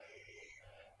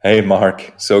Hey,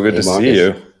 Mark. So good Hey to see Marcus,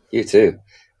 you. you too.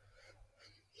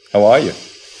 How are you?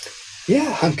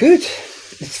 Yeah, I'm good.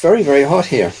 It's very, very hot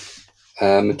here.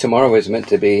 Tomorrow is meant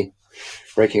to be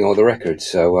breaking all the records,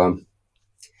 so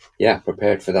yeah,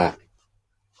 prepared for that.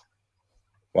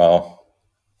 Well,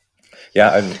 yeah.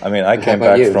 I mean, And how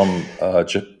about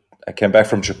you? I came back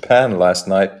from Japan last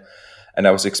night, and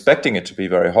I was expecting it to be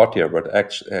very hot here, but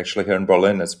actually here in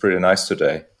Berlin, it's pretty nice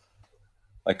today.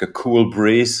 Like a cool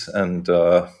breeze and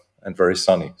very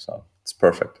sunny, so it's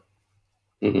perfect.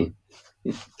 hmm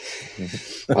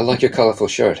I like your colourful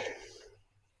shirt.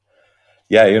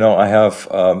 Yeah, I have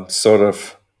sort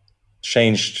of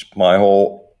changed my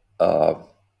whole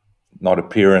not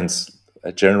appearance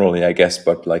generally, I guess,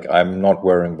 but like I'm not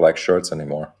wearing black shirts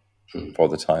anymore Mm. for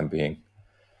the time being.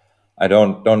 I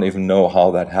don't even know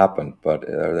how that happened, but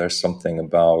there's something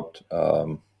about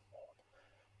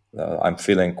I'm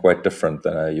feeling quite different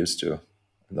than I used to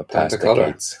in the Time to past colour.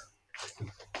 decades.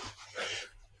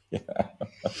 Yeah,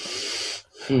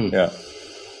 Mm. yeah,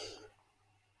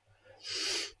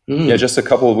 yeah. Mm. Just a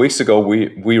couple of weeks ago,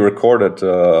 we recorded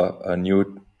a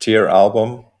new Tier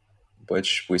album,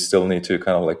 which we still need to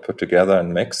kind of like put together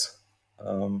and mix.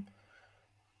 Um,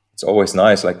 it's always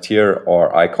nice, like Tier,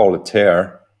 or I call it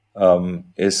Tear,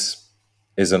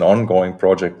 is an ongoing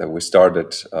project that we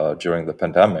started during the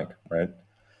pandemic, right?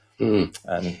 Mm.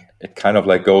 And it kind of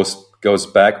like goes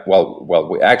back. Well,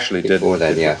 we actually Before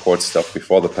then, did yeah. record stuff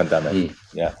before the pandemic, Mm.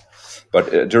 yeah.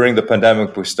 But during the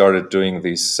pandemic, we started doing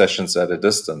these sessions at a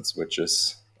distance, which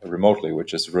is remotely,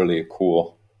 which is really a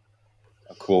cool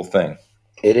thing.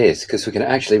 It is, because we can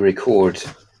actually record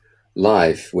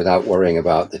live without worrying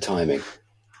about the timing,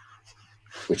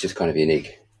 which is kind of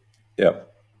unique. Yeah,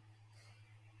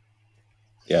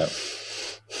 yeah,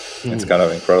 it's Mm. kind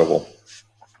of incredible.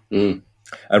 Mm.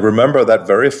 And remember that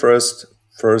very first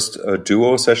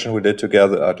duo session we did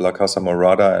together at La Casa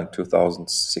Morada in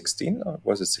 2016, or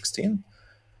was it 16?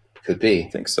 Could I be.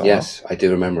 think so. Huh? Yes, I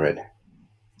do remember it.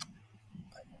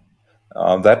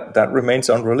 That remains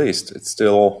unreleased. It's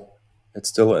still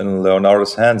in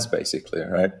Leonardo's hands, basically,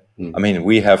 right? I Mm. mean,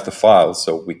 we have the file,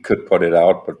 so we could put it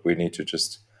out, but we need to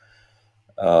just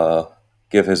uh,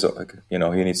 give his, he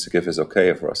needs to give his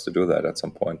okay for us to do that at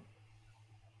some point.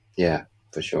 Yeah,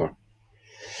 for sure.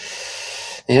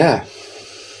 Yeah.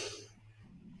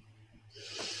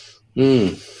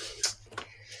 Mm.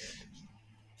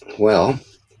 Well,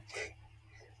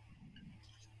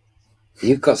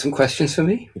 you've got some questions for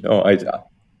me? You know, I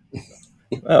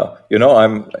well,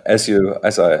 I'm as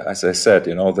I said,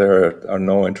 there are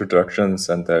no introductions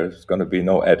and there's going to be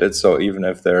no edits. So even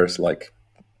if there's like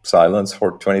silence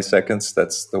for 20 seconds,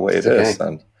 that's the way it That's is, okay.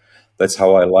 and that's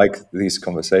how I like these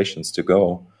conversations to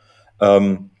go.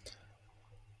 Um,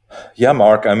 yeah,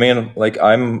 Mark. I mean, like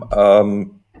I'm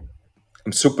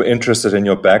super interested in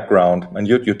your background, and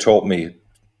you told me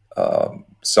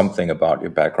something about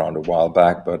your background a while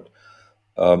back, but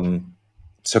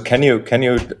so can you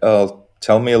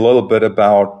tell me a little bit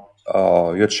about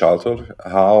your childhood,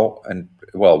 how and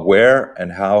well where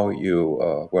and how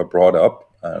you were brought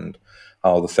up, and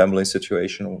how the family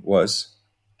situation was?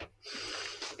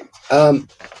 Um,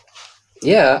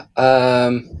 yeah,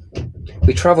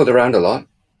 we traveled around a lot.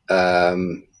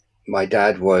 Um, my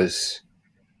dad was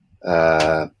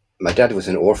uh, my dad was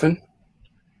an orphan.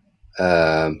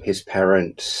 His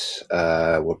parents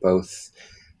were both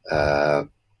uh,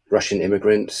 Russian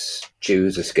immigrants,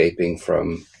 Jews escaping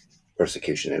from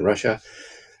persecution in Russia,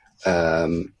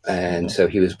 and Hmm. so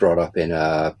he was brought up in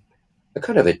a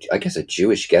kind of I guess, a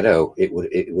Jewish ghetto. It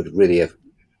would really have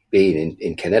been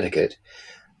in Connecticut,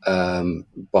 um,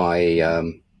 by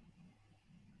um,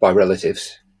 by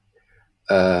relatives,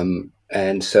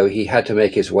 and so he had to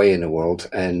make his way in the world.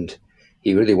 And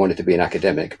he really wanted to be an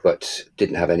academic, but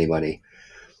didn't have any money.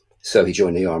 So he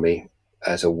joined the army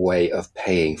as a way of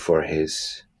paying for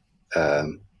his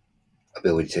um,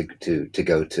 ability to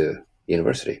go to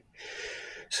university.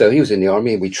 So he was in the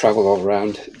army, and we traveled all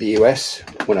around the U.S.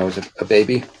 When I was a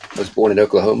baby, I was born in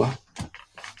Oklahoma,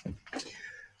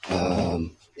 Hmm.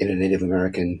 in a Native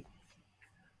American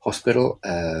hospital.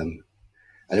 And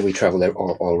then we traveled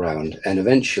all around. And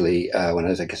eventually, when I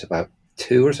was, I guess, about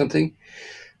two or something,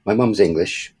 my mum's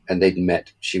English, and they'd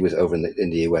met. She was over in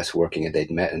the US working, and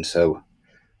they'd met. And so,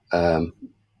 um,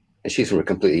 and she's from a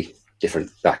completely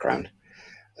different background.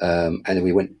 And then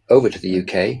we went over to the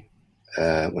UK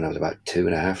when I was about two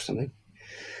and a half or something.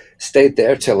 Stayed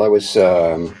there till I was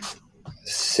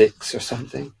six or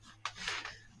something.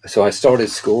 So I started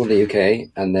school in the UK,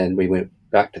 and then we went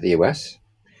back to the US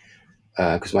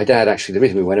because my dad actually. The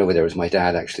reason we went over there was my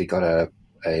dad actually got a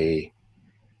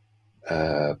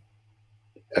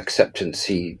acceptance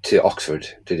to Oxford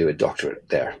to do a doctorate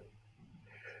there.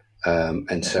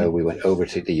 And so we went over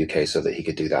to the UK so that he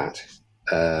could do that.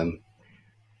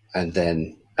 And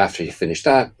then after he finished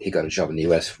that, he got a job in the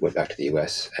US, went back to the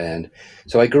US. And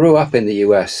so I grew up in the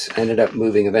US, ended up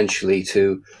moving eventually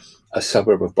to a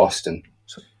suburb of Boston.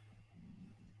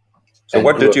 So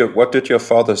what did your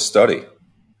father study?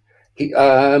 He,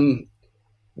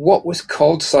 what was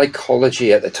called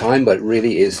psychology at the time, but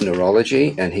really is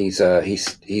neurology. And he's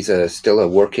still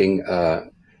working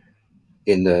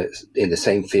in the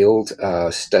same field,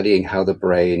 studying how the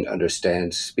brain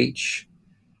understands speech,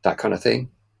 that kind of thing,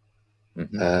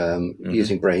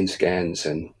 using brain scans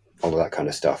and all of that kind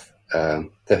of stuff. So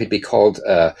he'd be called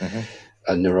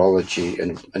a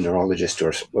neurologist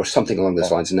or something along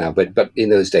those lines now. But in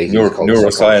those days, he was called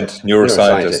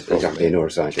neuroscientist, exactly, a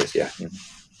neuroscientist.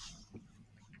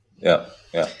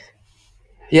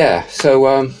 Yeah.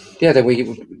 So then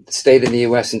we stayed in the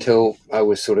US until I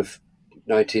was sort of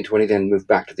 19, 20, then moved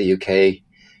back to the UK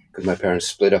because my parents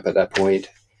split up at that point.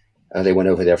 They went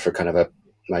over there for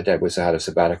my dad had a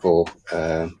sabbatical,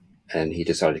 and he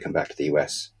decided to come back to the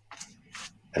US,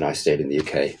 and I stayed in the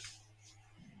UK,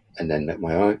 and then met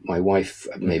my wife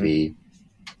maybe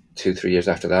 2-3 years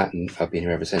after that, and I've been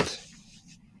here ever since.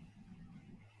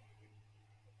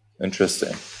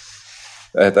 Interesting.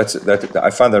 I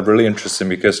find that really interesting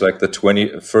because like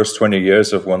the first 20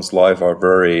 years of one's life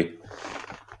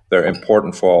they're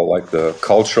important for like the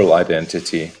cultural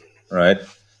identity, right?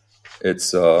 It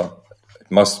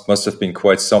must have been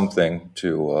quite something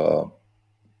to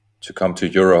come to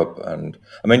Europe, and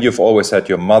I mean you've always had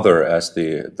your mother as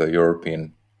the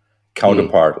European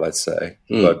counterpart, let's say.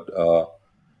 But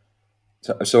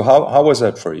so how was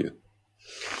that for you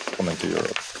coming to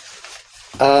Europe?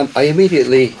 I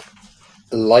immediately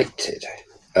liked it.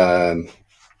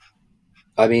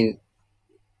 I mean,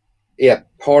 yeah,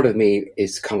 part of me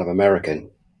is kind of American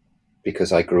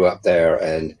because I grew up there,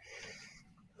 and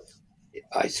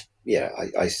I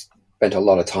spent a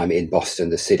lot of time in Boston,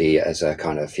 the city, as a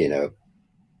kind of,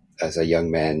 as a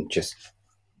young man, just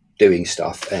doing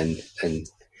stuff, and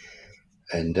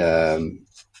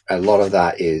a lot of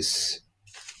that is,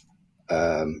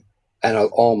 and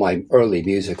all my early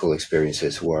musical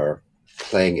experiences were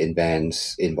playing in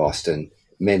bands in Boston,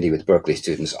 mainly with Berklee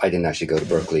students. I didn't actually go to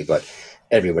Berklee, but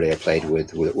everybody I played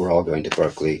with were all going to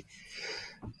Berklee.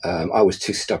 I was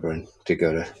too stubborn to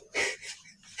go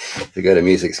to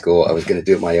music school. I was going to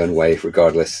do it my own way,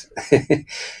 regardless.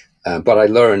 But I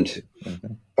learned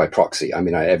by proxy. I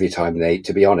mean, every time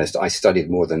to be honest, I studied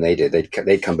more than they did.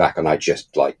 They'd come back and I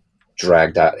just like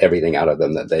dragged out everything out of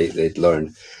them that they'd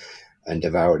learned and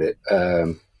devoured it.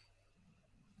 I'm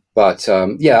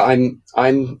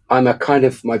a kind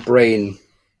of, my brain,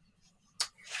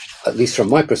 at least from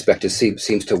my perspective,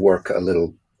 seems to work a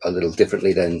little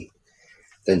differently than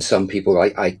some people.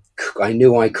 I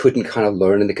knew I couldn't kind of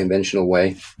learn in the conventional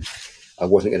way.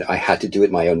 I had to do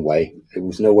it my own way. There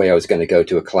was no way I was going to go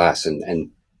to a class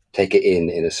and take it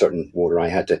in a certain order. I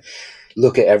had to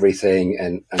look at everything,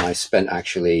 and I spent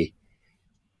actually,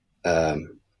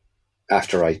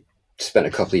 after I spent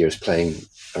a couple of years playing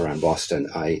around Boston,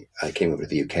 I came over to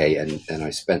the UK and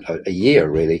I spent a year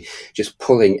really just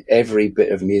pulling every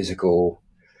bit of musical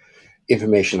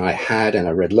information I had, and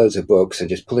I read loads of books and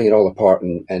just pulling it all apart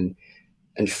and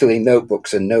filling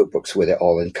notebooks and notebooks with it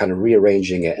all and kind of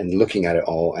rearranging it and looking at it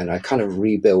all. And I kind of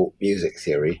rebuilt music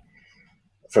theory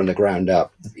from the ground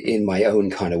up in my own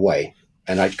kind of way.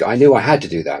 And I knew I had to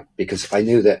do that because I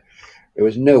knew that there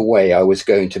was no way I was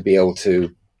going to be able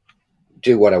to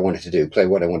do what I wanted to do, play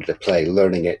what I wanted to play,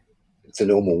 learning it the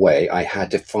normal way. I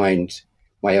had to find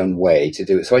my own way to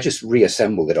do it. So I just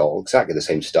reassembled it all, exactly the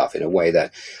same stuff, in a way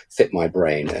that fit my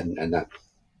brain. And that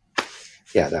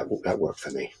worked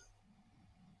for me.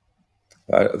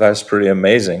 That's pretty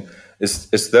amazing.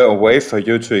 Is there a way for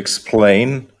you to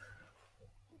explain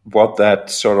what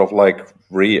that sort of like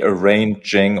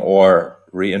rearranging or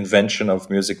reinvention of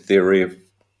music theory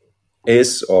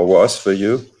is or was for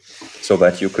you, so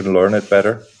that you can learn it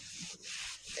better?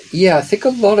 Yeah, I think a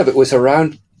lot of it was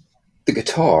around the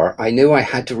guitar. I knew I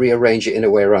had to rearrange it in a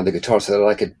way around the guitar so that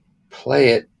I could play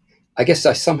it. I guess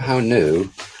I somehow knew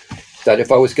that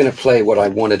if I was going to play what I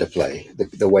wanted to play,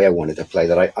 the way I wanted to play,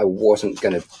 that I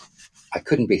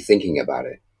couldn't be thinking about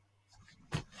it.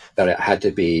 That it had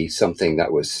to be something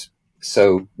that was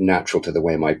so natural to the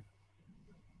way my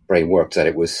brain worked that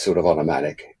it was sort of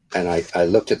automatic. And I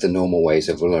looked at the normal ways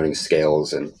of learning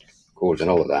scales and chords and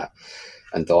all of that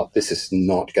and thought, this is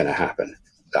not going to happen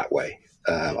that way.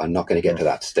 I'm not going to get to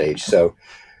that stage. So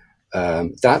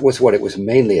that was what it was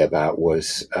mainly about,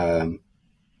 was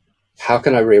how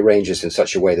can I rearrange this in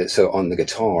such a way that so on the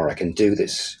guitar I can do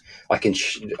this? I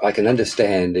can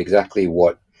understand exactly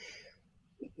what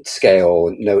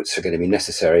scale notes are going to be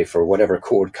necessary for whatever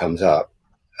chord comes up,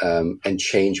 and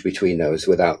change between those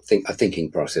without a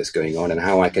thinking process going on, and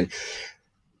how I can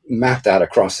map that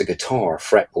across the guitar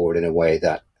fretboard in a way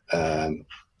that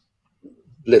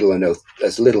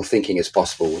as little thinking as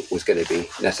possible was going to be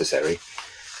necessary.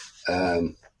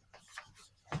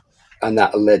 And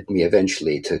that led me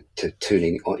eventually to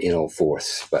tuning in all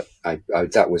fourths, but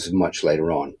that was much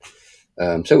later on.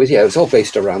 So it was all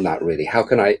based around that, really. How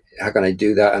can I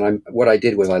do that? And what I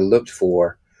did was I looked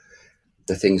for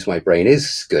the things my brain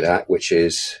is good at, which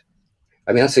is,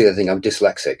 that's the other thing. I'm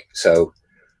dyslexic, so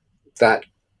that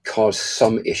caused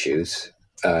some issues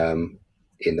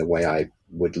in the way I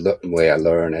would look, the way I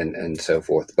learn, and so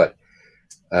forth. But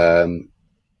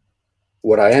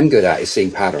what I am good at is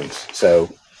seeing patterns. So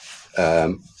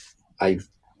I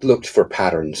looked for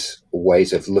patterns,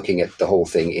 ways of looking at the whole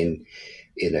thing in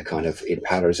a kind of in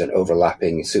patterns and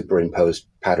overlapping, superimposed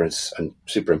patterns and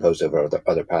superimposed over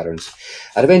other patterns,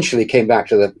 and eventually came back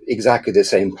to exactly the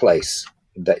same place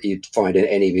that you'd find in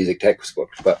any music textbook,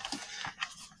 but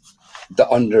the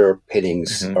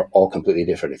underpinnings are all completely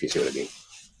different, if you see what I mean.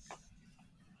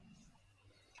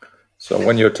 So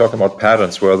when you're talking about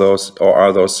patterns, are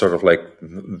those sort of like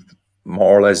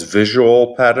more or less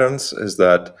visual patterns? Is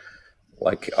that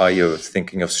like, are you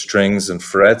thinking of strings and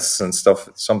frets and stuff,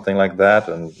 something like that?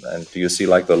 And do you see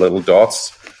like the little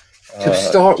dots? To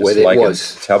start with, like it was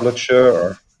tablature.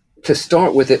 Or? To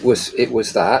start with, it was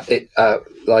that.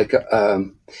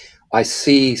 I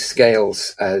see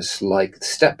scales as like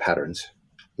step patterns,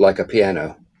 like a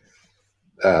piano,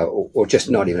 or just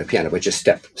not even a piano, but just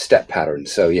step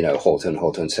patterns. So whole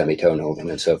tone, semitone, whole tone,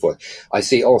 and so forth. I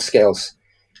see all scales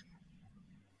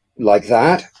like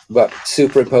that, but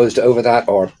superimposed over that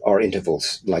are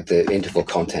intervals, like the interval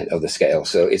content of the scale.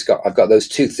 So I've got those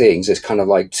two things. It's kind of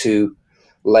like two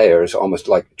layers, almost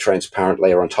like a transparent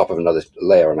layer on top of another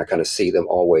layer, and I kind of see them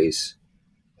always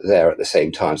there at the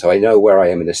same time. So I know where I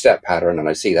am in the step pattern, and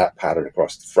I see that pattern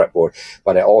across the fretboard,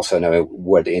 but I also know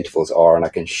where the intervals are, and I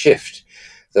can shift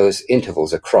those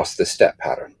intervals across the step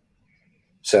pattern.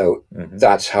 So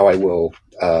that's how I will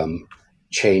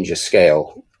change a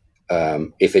scale.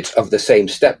 If it's of the same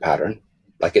step pattern,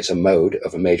 like it's a mode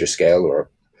of a major scale or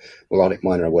melodic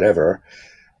minor or whatever,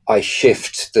 I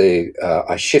shift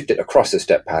it across the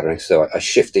step pattern. So I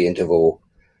shift the interval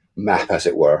map, as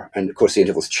it were. And of course the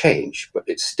intervals change, but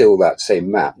it's still that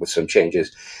same map with some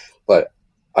changes. But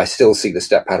I still see the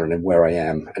step pattern and where I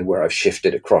am and where I've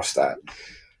shifted across that.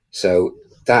 So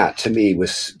that to me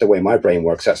was the way my brain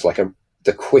works. That's like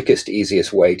the quickest,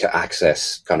 easiest way to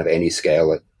access kind of any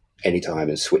scale at any time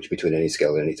and switch between any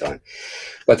scale at any time.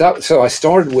 So I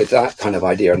started with that kind of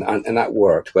idea, and that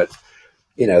worked. But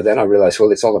then I realized,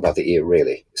 well, it's all about the ear,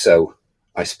 really. So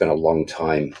I spent a long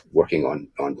time working on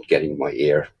getting my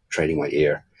ear, training my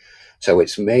ear. So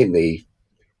it's mainly,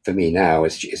 for me now,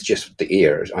 it's just the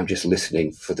ear. I'm just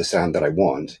listening for the sound that I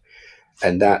want,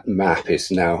 and that map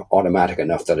is now automatic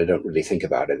enough that I don't really think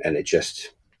about it, and it just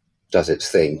does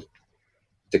its thing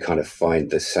to kind of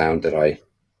find the sound that I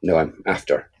know I'm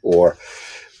after. Or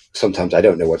sometimes I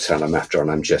don't know what sound I'm after,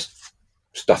 and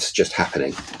stuff's just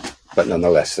happening. But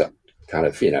nonetheless, that kind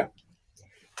of,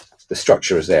 the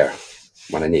structure is there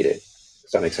when I need it.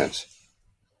 Does that make sense?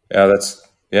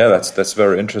 That's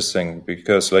very interesting,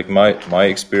 because like my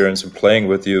experience in playing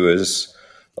with you is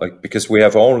like, because we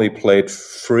have only played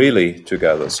freely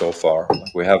together so far.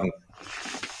 We haven't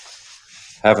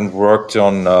worked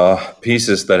on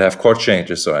pieces that have chord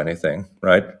changes or anything,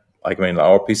 right? Like,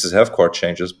 our pieces have chord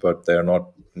changes, but they're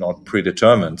not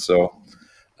predetermined. So,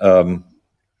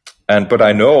 but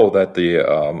I know that the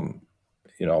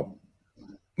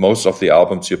most of the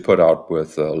albums you put out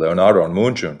with Leonardo and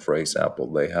Moonjune, for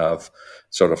example, they have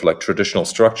sort of like traditional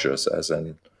structures, as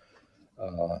in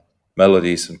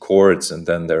melodies and chords, and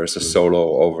then there's a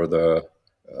solo over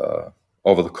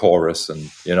the chorus,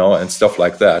 and and stuff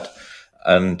like that.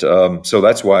 And so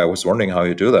that's why I was wondering how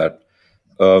you do that.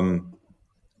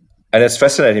 And it's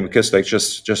fascinating because, like,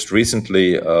 just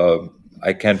recently,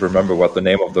 I can't remember what the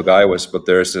name of the guy was, but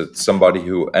there's somebody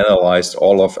who analyzed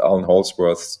all of Alan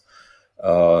Holdsworth's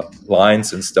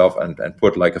lines and stuff, and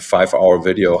put like a 5-hour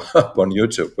video up on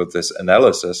YouTube with this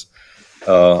analysis,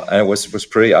 and it was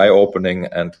pretty eye-opening,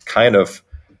 and kind of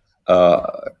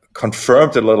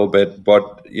confirmed a little bit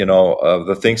what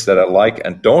the things that I like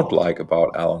and don't like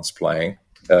about Alan's playing.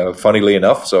 Funnily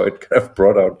enough, so it kind of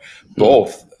brought out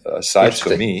both sides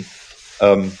for me.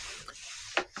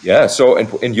 Yeah. So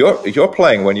in your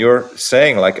playing, when you're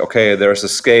saying like, okay, there's a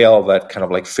scale that kind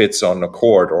of like fits on a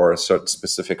chord or a certain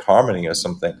specific harmony or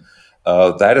something,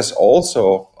 that is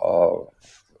also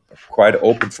quite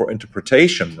open for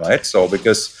interpretation, right? So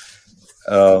because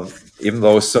even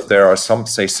though there are some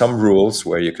rules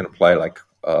where you can play like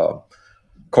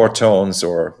chord tones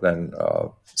or then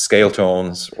scale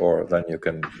tones, or then you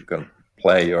can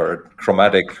play your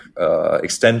chromatic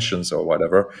extensions or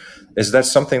whatever. Is that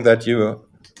something that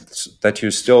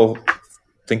you still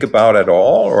think about at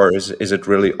all, or is it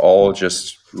really all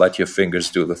just let your fingers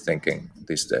do the thinking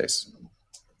these days?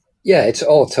 Yeah, it's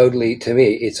all totally, to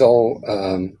me. It's all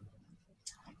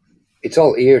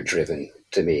ear driven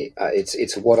to me.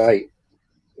 It's what I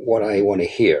want to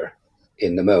hear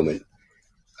in the moment.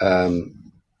 Um,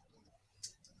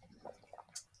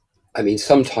 I mean,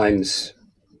 sometimes,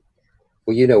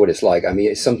 well, you know what it's like. I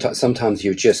mean, sometimes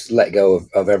you just let go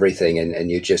of everything,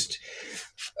 and you just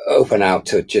open out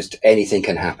to just anything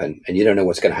can happen, and you don't know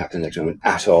what's going to happen next moment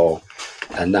at all.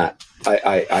 And that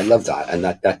I love that, and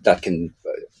that can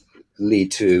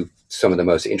lead to some of the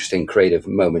most interesting creative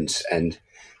moments, and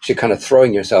you're kind of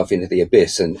throwing yourself into the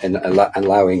abyss and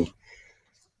allowing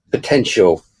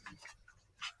potential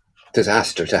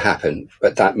disaster to happen.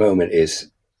 But that moment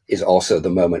is also the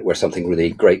moment where something really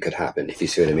great could happen, if you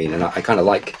see what I mean. And I kind of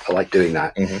I like doing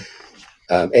that. Mm-hmm.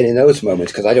 And in those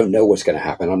moments, because I don't know what's going to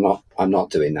happen, I'm not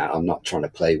doing that. I'm not trying to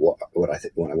play what I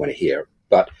want to hear.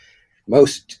 But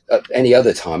most any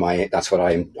other time, that's what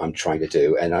I'm trying to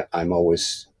do, and I'm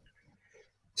always.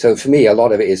 So for me, a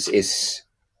lot of it is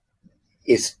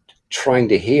trying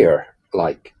to hear,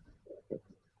 like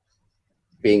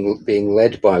being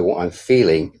led by what I'm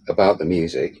feeling about the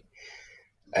music,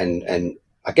 and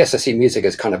I guess I see music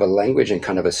as kind of a language and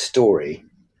kind of a story.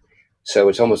 So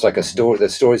it's almost like a story. The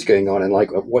story's going on, and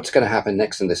like what's going to happen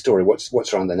next in the story?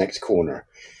 What's around the next corner?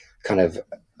 Kind of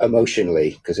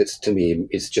emotionally, because it's, to me,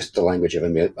 it's just the language of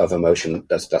emotion.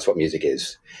 That's what music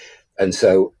is, and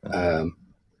so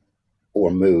or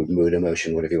mood,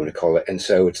 emotion, whatever you want to call it. And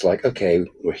so it's like, okay,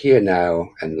 we're here now,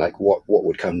 and like what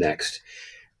would come next?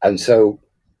 And so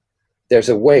there's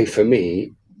a way for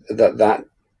me that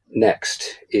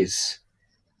next is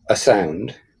a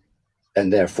sound,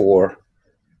 and therefore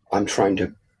I'm trying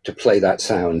to play that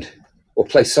sound or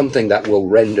play something that will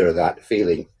render that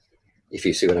feeling, if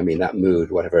you see what I mean, that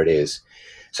mood, whatever it is.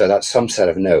 So that's some set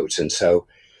of notes. And so,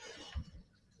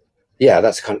 yeah,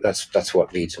 that's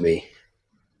what leads me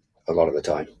a lot of the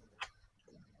time.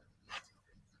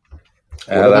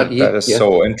 What about That you? is Yeah.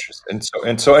 so interesting,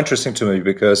 so interesting to me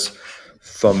because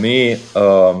for me,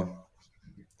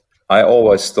 I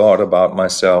always thought about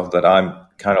myself that I'm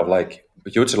kind of like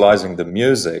utilizing the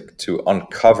music to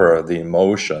uncover the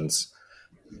emotions,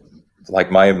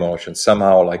 like my emotions,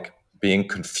 somehow like being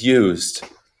confused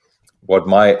what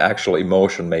my actual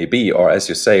emotion may be, or as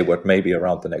you say, what may be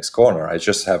around the next corner. I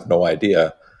just have no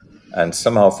idea. And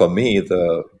somehow for me,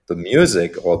 the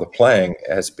music or the playing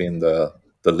has been the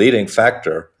leading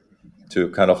factor to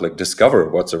kind of like discover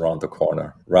what's around the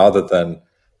corner rather than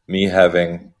me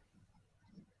having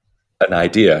an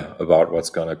idea about what's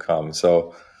going to come.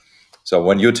 So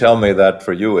when you tell me that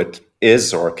for you it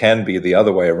is or can be the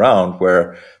other way around,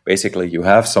 where basically you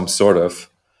have some sort of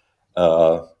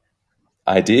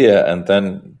idea and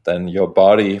then your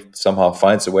body somehow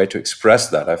finds a way to express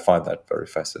that, I find that very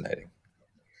fascinating.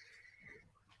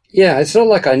 Yeah, it's not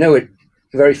like I know it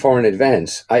very far in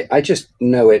advance. I just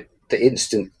know it the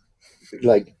instant,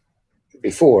 like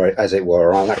before, as it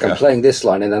were. I'm like, I'm Yeah. playing this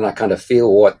line, and then I kind of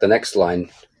feel what the next line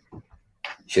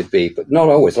should be, but not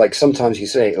always. Like sometimes you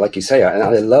say, and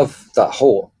I love that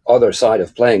whole other side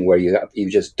of playing where you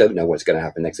just don't know what's going to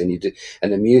happen next, and you do,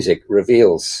 and the music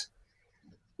reveals,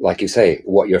 like you say,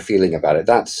 what you're feeling about it.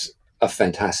 That's a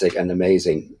fantastic and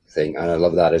amazing thing, and I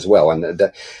love that as well. And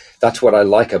that's what I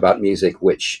like about music,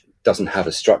 which doesn't have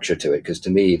a structure to it. Because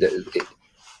to me,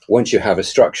 once you have a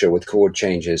structure with chord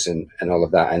changes and all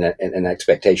of that, and an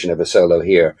expectation of a solo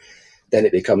here, then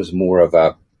it becomes more of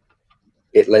a.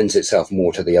 It lends itself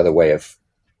more to the other way of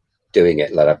doing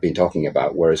it that I've been talking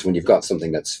about. Whereas when you've got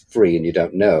something that's free and you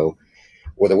don't know,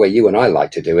 or the way you and I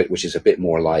like to do it, which is a bit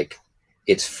more like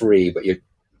it's free, but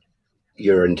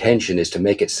your intention is to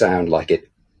make it sound like it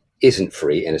isn't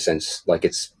free, in a sense, like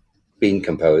it's been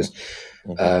composed.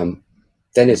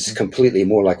 Then it's completely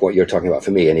more like what you're talking about,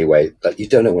 for me anyway, that you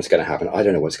don't know what's going to happen. I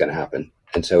don't know what's going to happen.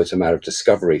 And so it's a matter of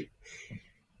discovery.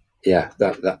 Yeah,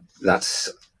 that's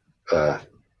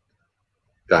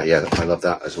yeah, I love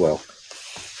that as well.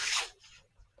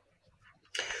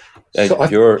 So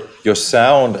your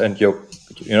sound and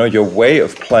your way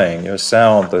of playing, your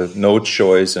sound, the note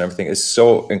choice, and everything is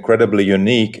so incredibly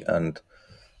unique. And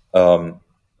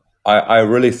I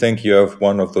really think you have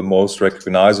one of the most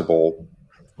recognizable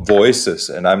voices.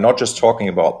 And I'm not just talking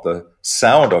about the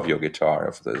sound of your guitar,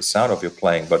 of the sound of your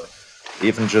playing, but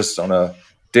even just on a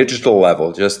digital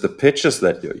level, just the pitches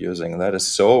that you're using, that is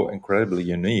so incredibly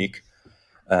unique.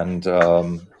 And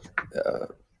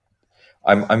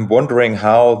I'm wondering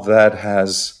how that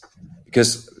has,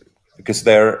 because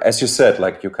there, as you said,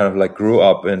 like you kind of like grew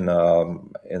up in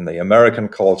the American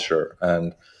culture,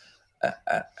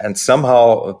 and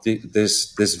somehow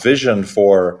this vision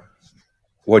for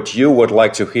what you would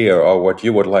like to hear or what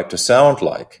you would like to sound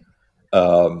like,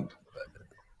 kind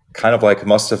of like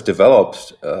must have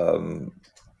developed.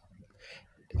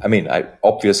 I mean,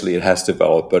 obviously it has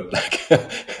developed, but like,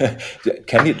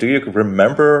 do you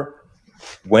remember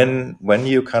when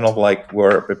you kind of like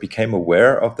became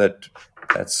aware of that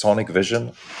sonic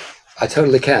vision? I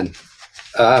totally can.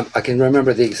 I can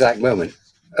remember the exact moment.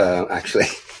 Actually,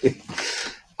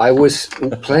 I was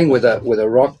playing with a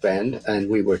rock band, and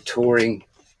we were touring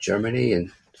Germany at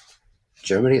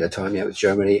the time. Yeah, it was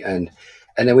Germany, and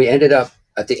then we ended up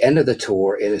at the end of the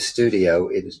tour in a studio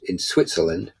in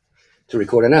Switzerland to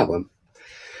record an album.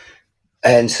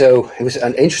 And so it was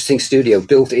an interesting studio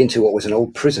built into what was an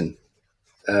old prison,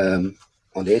 on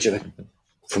the edge of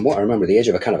from what I remember, the edge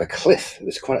of a kind of a cliff. It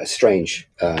was quite a strange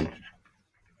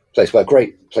place, but a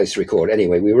great place to record.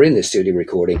 Anyway, we were in this studio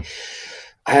recording,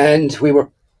 and we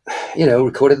were,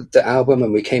 recorded the album,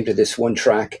 and we came to this one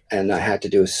track, and I had to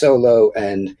do a solo,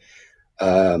 and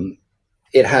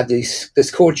it had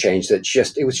this chord change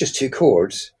it was just two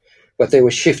chords, but they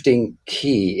were shifting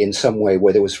key in some way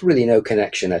where there was really no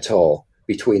connection at all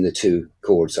between the two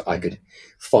chords that I could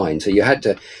find. So you had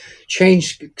to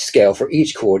change scale for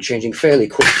each chord, changing fairly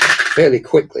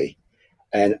quickly.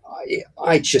 And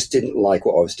I just didn't like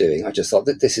what I was doing. I just thought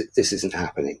that this isn't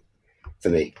happening for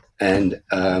me. And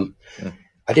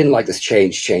I didn't like this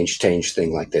change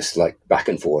thing like this, like back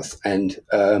and forth. And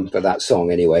for that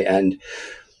song anyway. And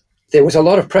there was a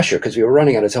lot of pressure because we were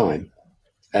running out of time.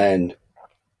 And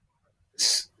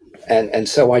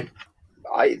so I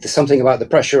there's something about the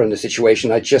pressure and the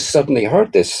situation. I just suddenly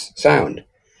heard this sound.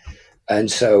 And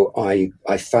so I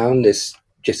found this,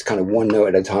 just kind of one note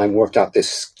at a time, worked out this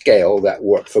scale that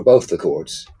worked for both the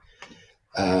chords.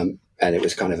 And it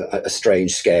was kind of a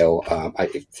strange scale.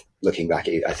 Looking back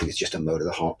at it, I think it's just a mode of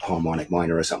the harmonic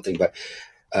minor or something. But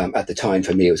at the time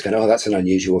for me, it was kind of, that's an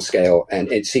unusual scale.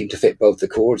 And it seemed to fit both the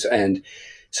chords. And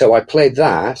so I played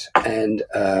that, and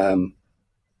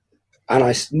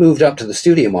I moved up to the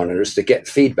studio monitors to get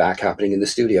feedback happening in the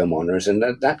studio monitors. And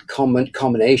that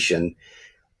combination,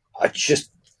 I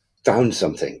just found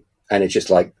something. And it's just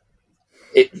like,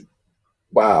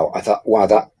 wow. I thought,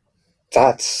 wow,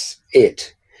 that's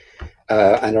it.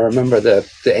 And I remember the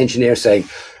engineer saying,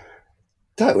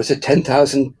 that was a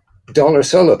 $10,000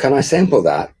 solo. Can I sample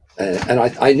that? And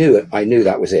I knew it. I knew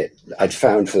that was it. I'd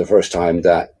found for the first time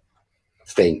that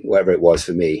thing, whatever it was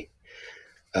for me.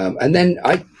 And then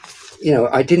I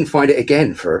didn't find it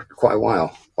again for quite a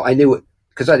while. But I knew it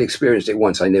because I'd experienced it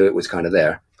once. I knew it was kind of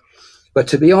there. But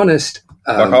to be honest,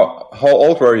 how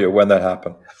old were you when that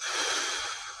happened?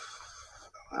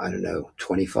 I don't know,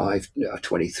 25,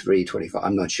 23, 25.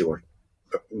 I'm not sure.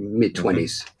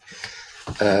 Mid-20s.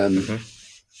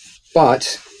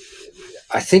 But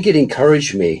I think it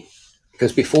encouraged me,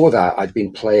 because before that I'd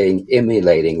been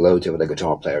emulating loads of other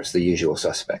guitar players, the usual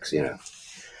suspects,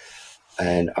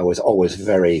 and I was always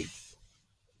very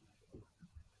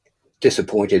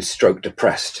disappointed, stroke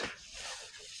depressed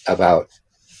about,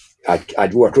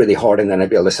 I'd work really hard and then I'd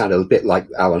be able to sound a bit like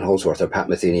Alan Holdsworth or Pat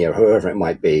Metheny or whoever it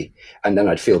might be, and then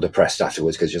I'd feel depressed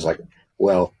afterwards because just like,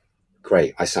 well,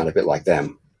 great, I sound a bit like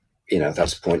them,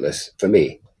 that's pointless for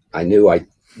me. I knew I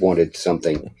wanted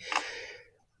something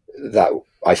that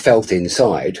I felt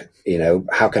inside,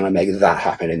 how can I make that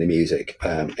happen in the music?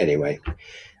 Anyway,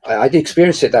 I'd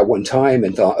experienced it that one time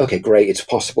and thought, okay, great, it's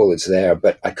possible, it's there,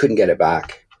 but I couldn't get it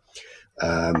back.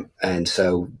 And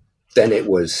so then it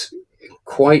was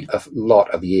quite a lot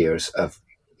of years of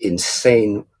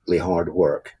insanely hard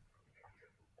work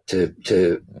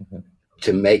to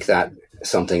make that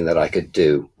something that I could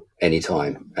do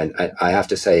anytime. And I have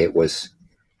to say it was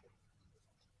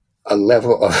a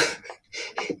level of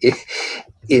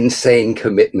insane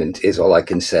commitment is all I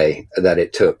can say that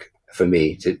it took for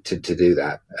me to do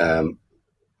that.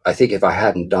 I think if I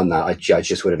hadn't done that, I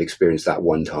just would have experienced that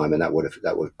one time, and that would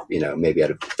maybe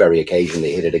I'd have very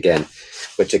occasionally hit it again.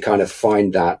 But to kind of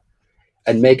find that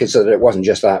and make it so that it wasn't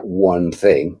just that one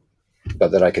thing,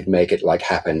 but that I could make it like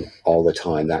happen all the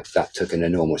time. That took an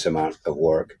enormous amount of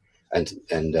work, and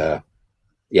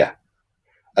yeah,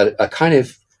 a kind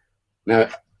of now.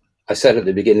 I said at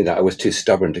the beginning that I was too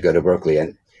stubborn to go to Berkeley,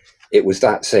 and it was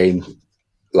that same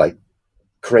like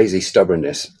crazy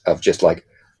stubbornness of just like,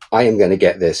 I am going to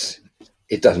get this.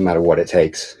 It doesn't matter what it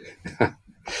takes.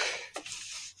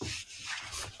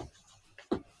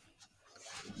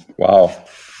 Wow.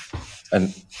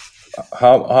 And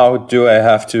how do I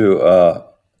have to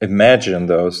imagine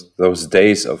those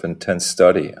days of intense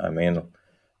study? I mean,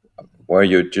 were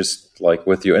you just like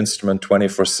with your instrument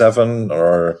 24/7,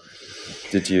 or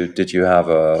did you have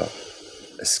a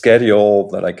schedule,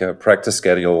 like a practice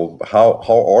schedule? How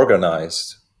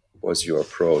organized was your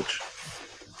approach?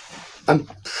 I'm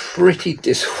pretty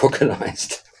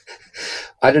disorganized.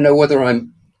 I don't know whether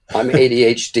I'm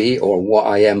ADHD or what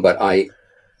I am, but I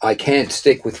can't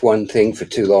stick with one thing for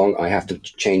too long. I have to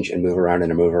change and move around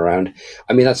and move around.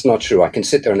 I mean, that's not true. I can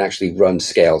sit there and actually run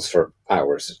scales for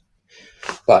hours.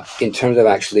 But in terms of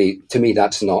actually, to me,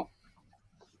 that's not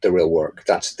the real work.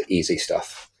 That's the easy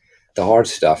stuff. The hard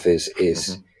stuff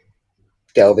is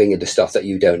delving into stuff that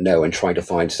you don't know and trying to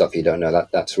find stuff you don't know.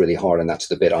 That's really hard, and that's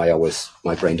the bit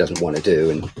my brain doesn't want to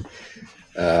do, and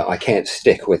I can't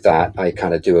stick with that. I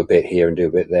kind of do a bit here and do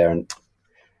a bit there, and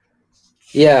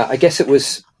yeah, I guess it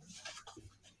was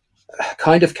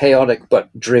kind of chaotic but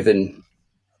driven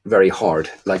very hard.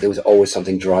 Like there was always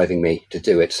something driving me to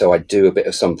do it. So I'd do a bit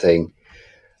of something,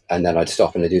 and then I'd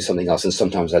stop and I'd do something else, and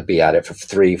sometimes I'd be at it for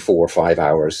 3, 4, 5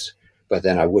 hours, but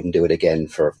then I wouldn't do it again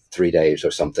for 3 days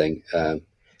or something. And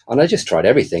I just tried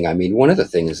everything. I mean, one of the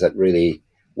things that really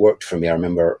worked for me, I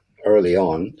remember early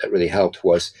on, that really helped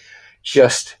was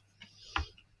just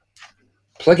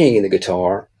plugging in the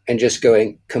guitar and just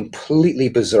going completely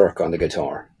berserk on the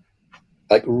guitar,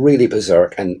 like really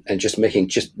berserk, and just making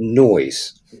just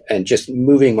noise and just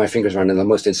moving my fingers around in the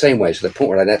most insane way, to the point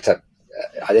where I'd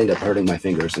end up hurting my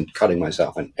fingers and cutting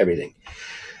myself and everything.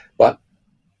 But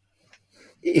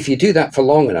if you do that for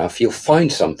long enough, you'll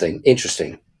find something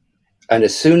interesting. And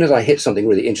as soon as I hit something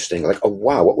really interesting, like, oh,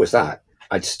 wow, what was that?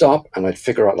 I'd stop and I'd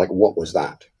figure out, like, what was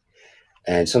that?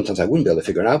 And sometimes I wouldn't be able to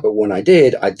figure it out. But when I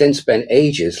did, I'd then spend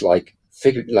ages, like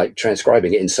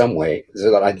transcribing it in some way,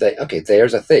 so that I'd think, okay,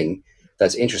 there's a thing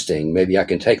that's interesting. Maybe I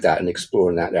can take that and explore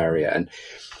in that area. And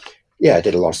yeah, I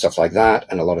did a lot of stuff like that,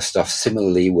 and a lot of stuff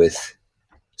similarly with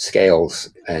scales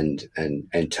and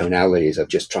tonalities of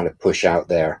just trying to push out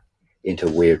there into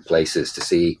weird places to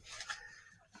see.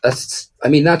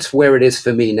 That's where it is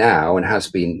for me now, and has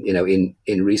been,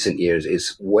 in recent years,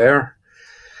 is where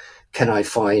can I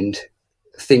find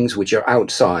things which are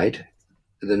outside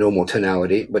the normal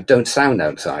tonality, but don't sound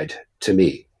outside to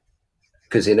me.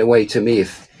 Because in a way, to me,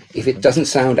 if it doesn't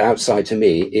sound outside to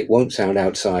me, it won't sound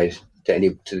outside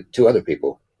to other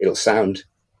people. It'll sound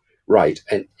right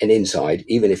and inside,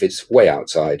 even if it's way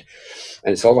outside.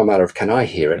 And it's all a matter of, can I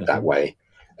hear it that way?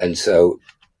 And so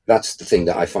that's the thing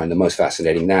that I find the most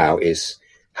fascinating now, is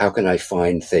how can I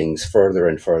find things further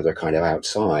and further kind of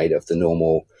outside of the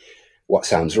normal, what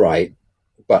sounds right,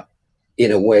 but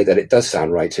in a way that it does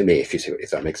sound right to me,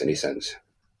 if that makes any sense.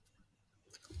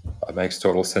 It makes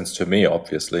total sense to me,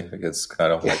 obviously. It's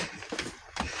kind of like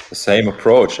the same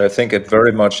approach. I think it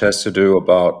very much has to do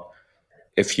about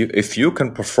if you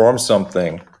can perform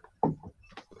something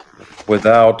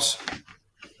without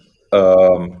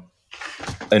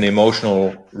an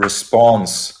emotional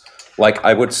response, like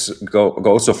I would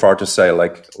go so far to say,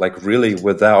 like really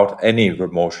without any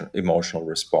emotional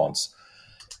response,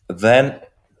 then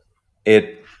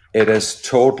it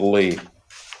totally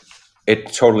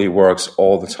works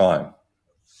all the time,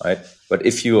 right? But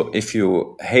if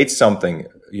you hate something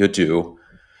you do,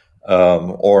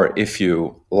 or if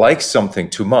you like something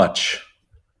too much,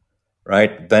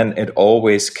 right, then it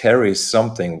always carries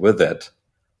something with it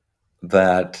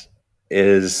that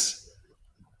is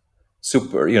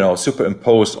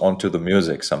superimposed onto the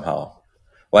music somehow.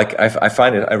 Like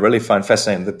I really find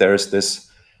fascinating that there is this,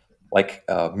 like,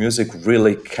 music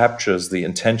really captures the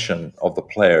intention of the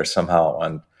player somehow,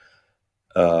 and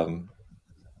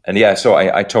yeah, so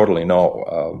I totally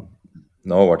know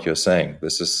what you're saying.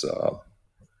 This is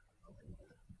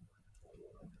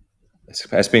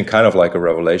it's been kind of like a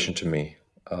revelation to me,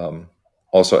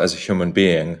 also as a human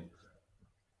being,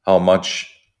 how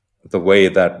much the way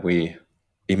that we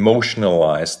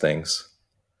emotionalize things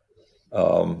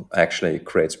actually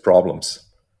creates problems,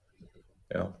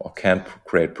 or can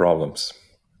create problems.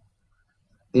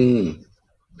 I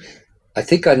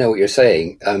think I know what you're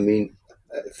saying. I mean,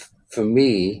 for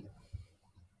me,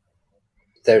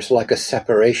 there's like a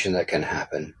separation that can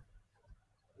happen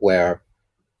where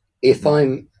if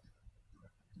I'm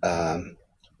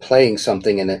playing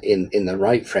something in the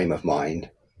right frame of mind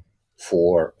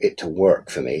for it to work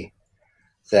for me,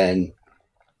 then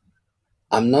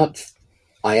I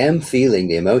am feeling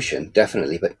the emotion,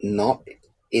 definitely, but not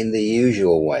in the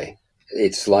usual way.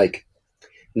 It's like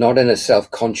not in a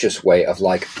self-conscious way of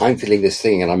like, I'm feeling this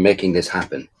thing and I'm making this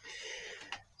happen.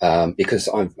 Because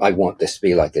I want this to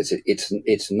be like this.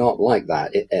 It's not like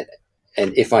that.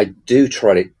 And if I do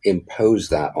try to impose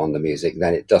that on the music,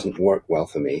 then it doesn't work well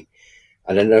for me.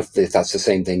 I don't know if that's the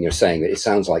same thing you're saying, but it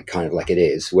sounds like kind of like it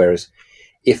is. Whereas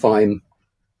if I'm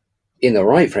in the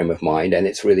right frame of mind and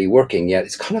it's really working, yet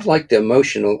it's kind of like the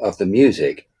emotional of the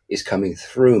music is coming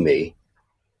through me,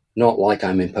 not like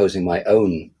I'm imposing my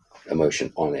own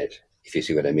emotion on it, if you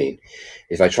see what I mean.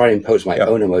 If I try to impose my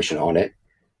own emotion on it,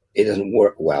 it doesn't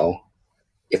work well.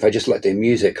 If I just let the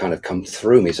music kind of come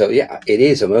through me. So yeah, it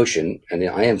is emotion and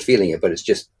I am feeling it, but it's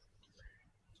just,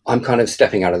 I'm kind of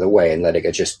stepping out of the way and letting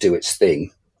it just do its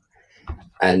thing.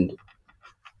 And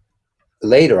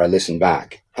later I listen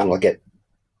back and I'll get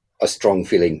a strong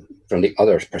feeling from the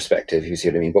other perspective, you see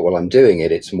what I mean? But while I'm doing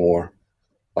it, it's more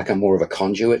like I'm more of a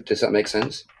conduit. Does that make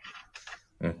sense?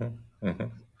 Mm-hmm. Mm-hmm.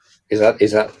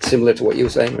 Is that similar to what you were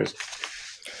saying? Or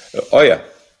oh yeah,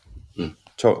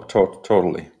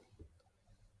 totally.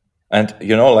 And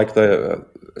like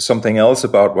something else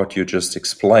about what you just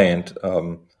explained,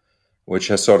 which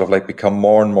has sort of like become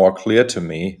more and more clear to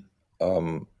me,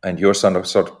 and your sort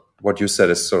of what you said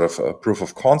is sort of a proof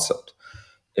of concept,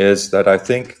 is that I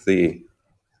think the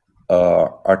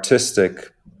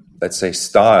artistic, let's say,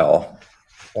 style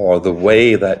or the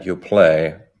way that you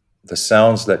play, the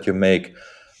sounds that you make,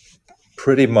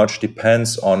 pretty much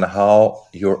depends on how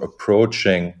you're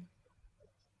approaching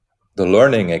the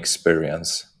learning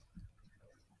experience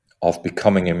of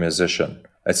becoming a musician.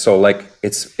 And so like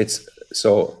it's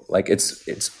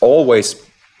always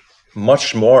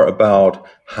much more about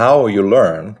how you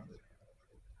learn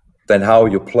than how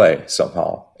you play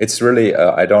somehow. It's really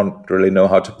I don't really know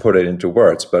how to put it into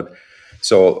words, but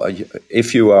so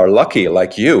if you are lucky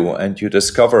like you and you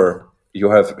discover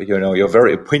you're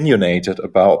very opinionated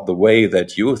about the way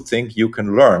that you think you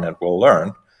can learn and will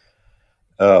learn,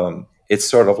 it's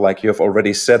sort of like you've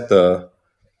already set the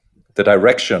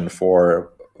direction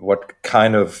for what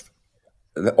kind of,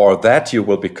 or that you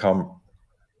will become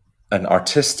an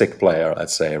artistic player,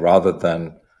 let's say, rather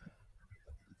than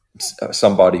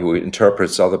somebody who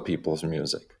interprets other people's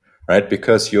music, right?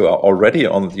 Because you're already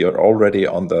on the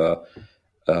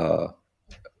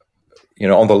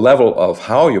on the level of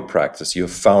how you practice.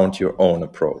 You've found your own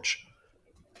approach,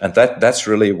 and that's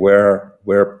really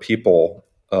where people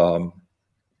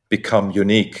become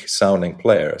unique sounding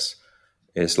players.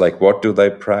 Is like, what do they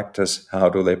practice? How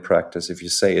do they practice? If you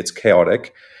say it's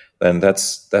chaotic, then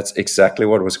that's exactly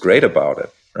what was great about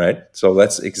it, right? So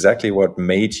that's exactly what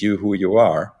made you who you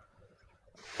are.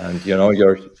 And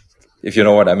you're, if you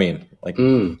know what I mean, like.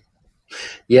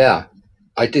 Yeah,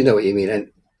 I do know what you mean,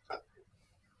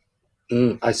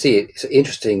 and I see it. It's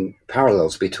interesting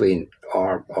parallels between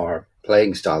our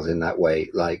playing styles in that way.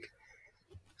 Like,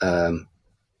 I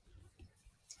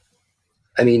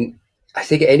mean, I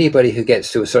think anybody who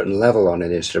gets to a certain level on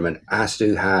an instrument has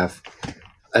to have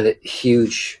a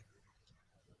huge,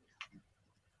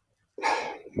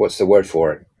 what's the word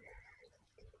for it?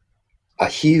 A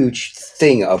huge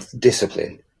thing of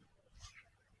discipline.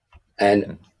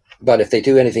 But if they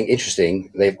do anything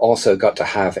interesting, they've also got to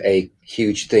have a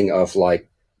huge thing of like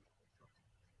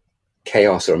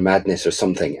chaos or madness or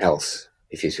something else,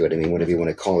 if you see what I mean, whatever you want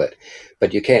to call it.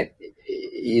 But you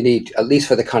need, at least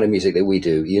for the kind of music that we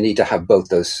do, you need to have both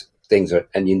those things,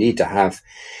 and you need to have,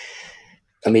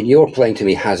 I mean, your playing to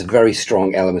me has very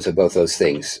strong elements of both those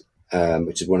things,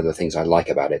 which is one of the things I like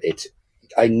about it.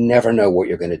 I never know what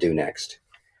you're going to do next.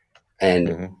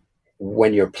 And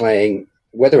when you're playing,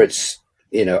 whether it's,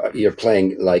 you're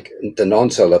playing like the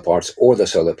non-solo parts or the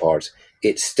solo parts,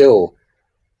 it's still,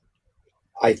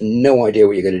 I have no idea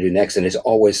what you're going to do next. And it's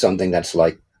always something that's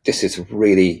like, this is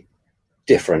really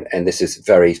different. And this is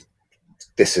very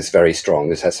strong.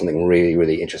 This has something really,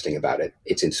 really interesting about it.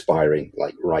 It's inspiring,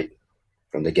 like right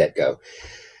from the get-go.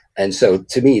 And so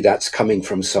to me, that's coming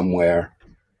from somewhere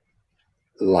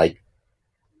like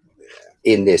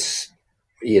in this,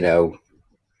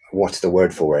 what's the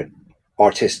word for it?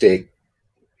 Artistic,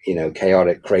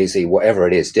 chaotic, crazy, whatever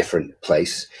it is, different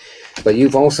place. But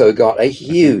you've also got a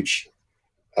huge,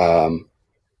 I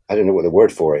don't know what the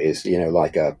word for it is,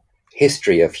 like a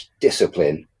history of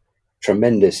discipline,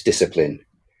 tremendous discipline.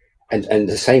 And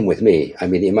the same with me. I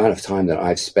mean, the amount of time that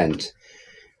I've spent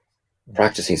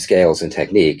practicing scales and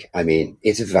technique, I mean,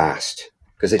 it's vast,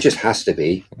 because it just has to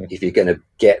be if you're going to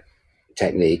get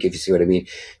technique, if you see what I mean,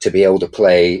 to be able to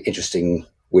play interesting,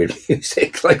 weird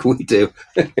music like we do.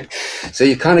 So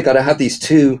you kind of got to have these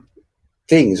two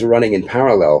things running in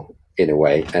parallel in a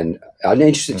way. And I'm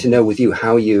interested to know with you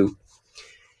how you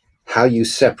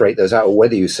separate those out, or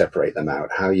whether you separate them out,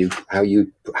 how you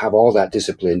have all that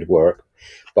disciplined work,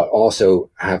 but also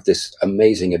have this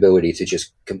amazing ability to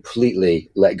just completely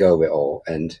let go of it all.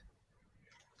 And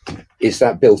is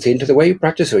that built into the way you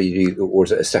practice, or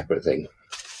is it a separate thing?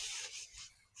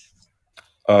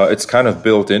 It's kind of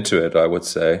built into it, I would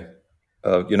say.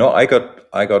 I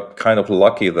got kind of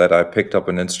lucky that I picked up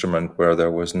an instrument where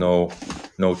there was no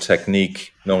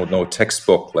technique, no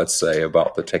textbook, let's say,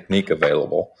 about the technique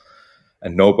available,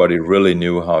 and nobody really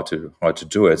knew how to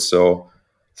do it. So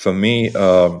for me,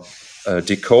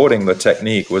 decoding the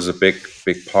technique was a big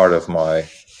part of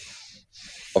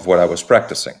what I was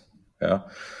practicing. Yeah.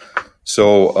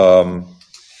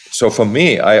 So for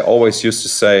me, I always used to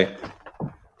say,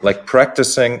 like,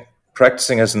 practicing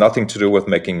has nothing to do with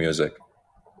making music.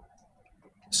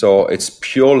 So it's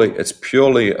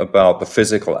purely about the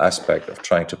physical aspect of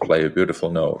trying to play a beautiful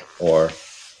note, or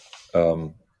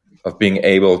of being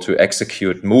able to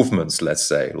execute movements. Let's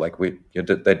say, like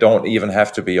they don't even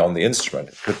have to be on the instrument.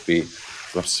 It could be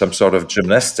some sort of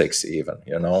gymnastics, even.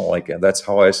 Like, and that's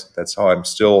how I'm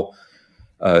still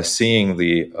seeing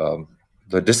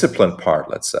the discipline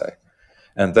part, let's say.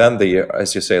 And then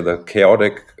as you say, the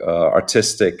chaotic,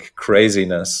 artistic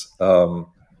craziness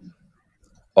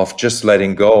of just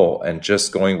letting go and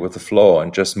just going with the flow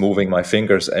and just moving my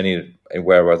fingers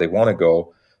anywhere where they want to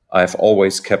go. I've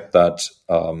always kept that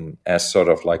as sort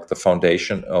of like the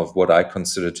foundation of what I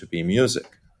consider to be music,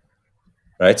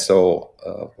 right? So,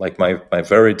 like my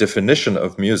very definition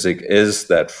of music is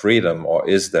that freedom, or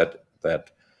is that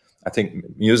I think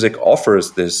music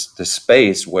offers this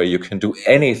space where you can do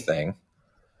anything.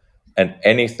 And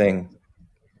anything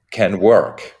can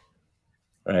work,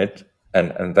 right?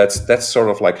 And that's sort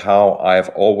of like how I've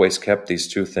always kept these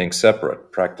two things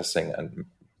separate, practicing and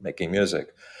making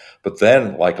music. But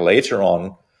then, like, later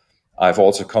on, I've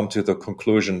also come to the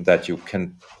conclusion that you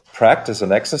can practice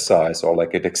an exercise, or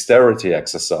like a dexterity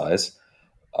exercise,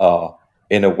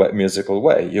 in a musical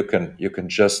way. You can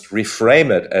just reframe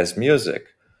it as music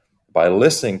by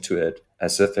listening to it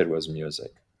as if it was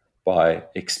music, by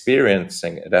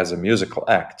experiencing it as a musical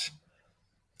act.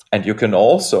 And you can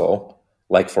also,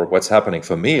 like, for what's happening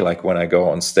for me, like when I go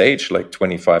on stage like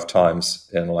 25 times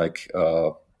in like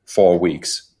 4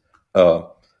 weeks,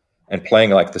 and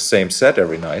playing like the same set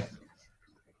every night,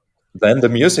 then the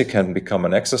music can become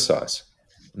an exercise.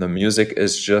 The music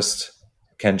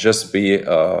can just be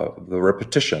the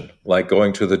repetition, like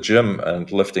going to the gym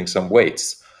and lifting some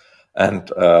weights. And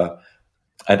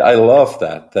I love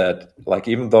that like,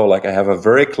 even though like I have a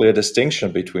very clear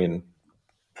distinction between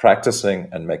practicing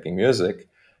and making music,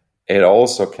 it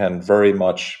also can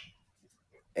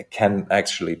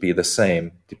actually be the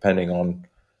same, depending on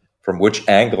from which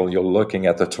angle you're looking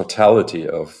at the totality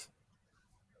of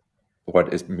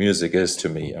what music is to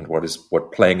me, and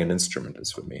what playing an instrument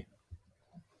is for me.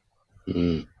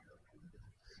 Mm.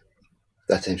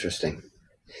 That's interesting.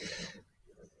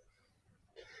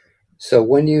 So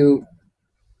when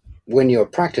you're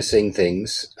practicing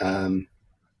things, not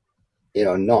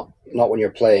when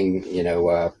you're playing,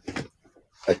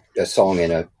 a song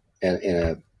in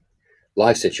a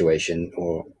live situation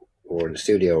or in a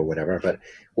studio or whatever, but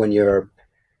when you're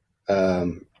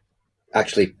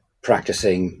actually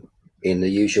practicing in the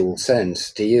usual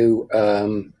sense, do you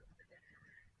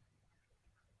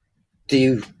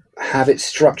have it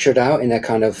structured out in a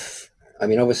kind of, I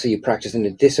mean, obviously you practice in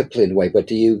a disciplined way, but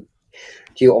do you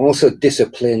also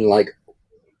discipline like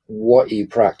what you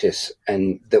practice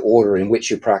and the order in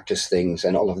which you practice things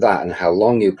and all of that, and how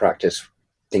long you practice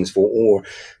things for? Or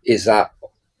is that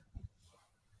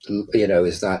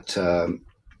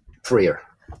freer?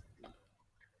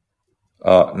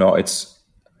 No, it's,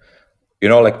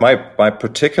 like my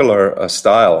particular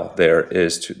style there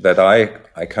is that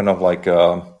I kind of like,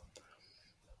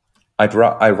 I'd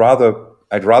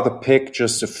rather pick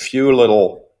just a few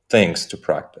little things to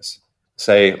practice.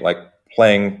 Say, like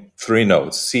playing 3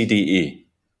 notes, C, D, E,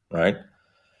 right?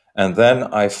 And then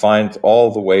I find all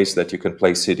the ways that you can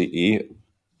play C, D, E,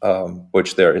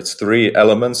 which it's 3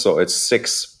 elements, so it's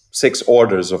six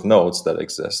orders of notes that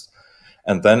exist.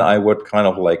 And then I would kind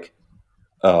of like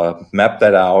map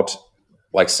that out,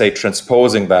 like, say,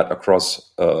 transposing that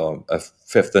across a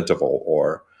fifth interval,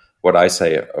 or what I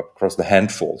say across the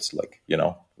handfuls, like,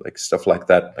 like stuff like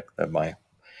that, like my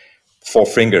 4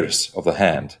 fingers of the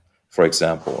hand, for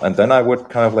example. And then I would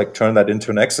kind of like turn that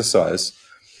into an exercise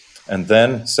And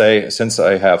then say, since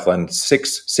I have then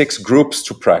six groups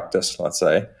to practice, let's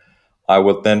say, I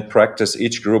would then practice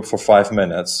each group for 5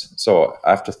 minutes. So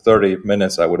after 30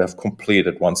 minutes, I would have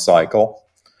completed one cycle,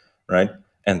 right?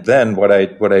 And then what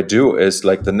I do is,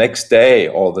 like, the next day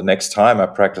or the next time I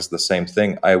practice the same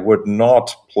thing, I would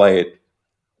not play it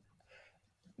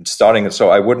starting.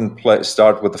 So I wouldn't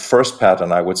start with the first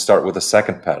pattern. I would start with the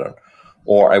second pattern,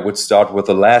 or I would start with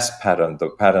the last pattern, the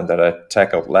pattern that I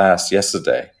tackled last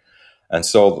yesterday. And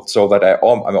so that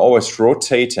I'm always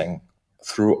rotating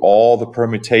through all the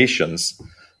permutations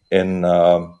in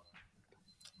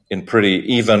pretty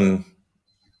even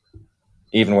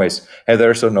ways. Hey,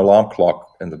 there's an alarm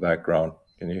clock in the background.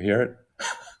 Can you hear it?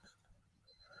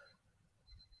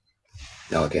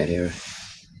 No, I can't hear it.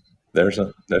 There's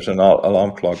an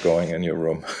alarm clock going in your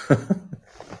room.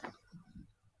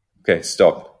 Okay,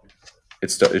 stop. It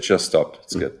just stopped.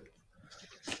 It's good.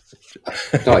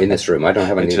 Not in this room. I don't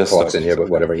have any clocks in here, but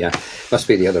whatever. Yeah, must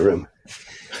be the other room.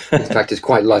 In fact, it's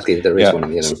quite likely that there is one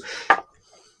in the other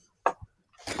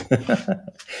room.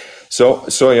 So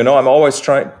I'm always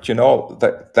trying.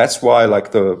 That's why,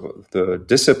 like, the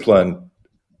discipline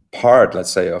part,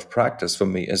 let's say, of practice for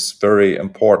me is very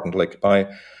important. Like,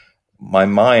 my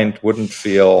mind wouldn't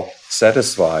feel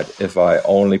satisfied if I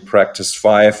only practiced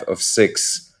 5 of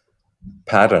 6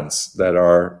 patterns that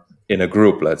are in a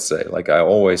group, let's say. Like, I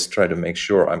always try to make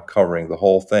sure I'm covering the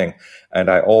whole thing. And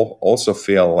I also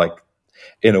feel like,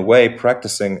 in a way,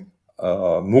 practicing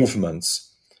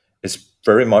movements is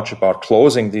very much about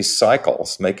closing these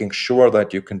cycles, making sure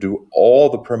that you can do all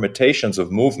the permutations of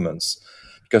movements,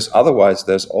 because otherwise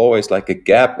there's always like a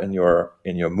gap in your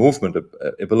movement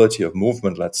ability of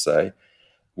movement, let's say,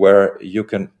 where you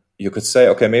could say,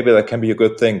 okay, maybe that can be a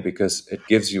good thing because it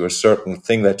gives you a certain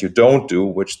thing that you don't do,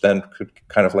 which then could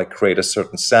kind of like create a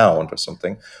certain sound or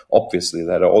something. Obviously,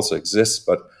 that also exists,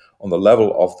 but on the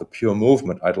level of the pure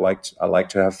movement, I like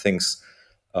to have things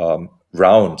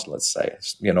round, let's say.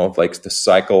 Like the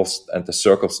cycles and the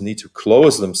circles need to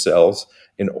close themselves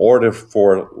in order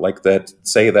for, like,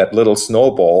 that little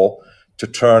snowball to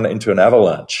turn into an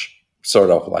avalanche.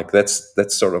 Sort of like that's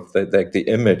sort of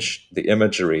the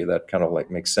imagery that kind of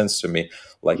like makes sense to me.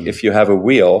 Like, if you have a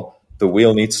wheel, the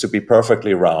wheel needs to be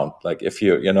perfectly round. Like, if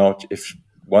if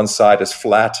one side is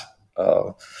flat,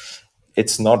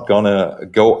 it's not gonna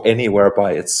go anywhere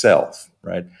by itself,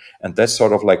 right? And that's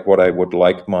sort of like what I would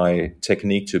like my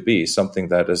technique to be, something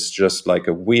that is just like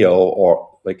a wheel,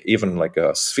 or like even like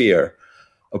a sphere,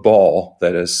 a ball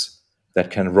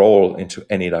that can roll into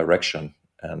any direction,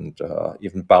 and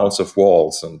even bounce off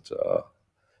walls and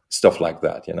stuff like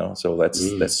that, So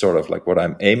that's sort of like what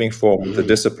I'm aiming for with the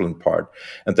discipline part.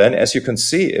 And then, as you can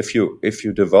see, if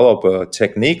you develop a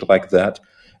technique like that,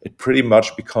 it pretty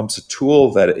much becomes a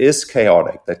tool that is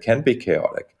chaotic, that can be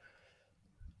chaotic.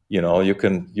 You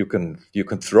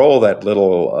can throw that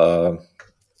little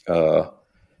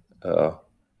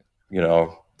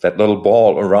that little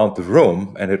ball around the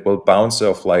room, and it will bounce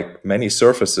off like many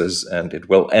surfaces, and it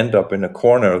will end up in a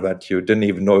corner that you didn't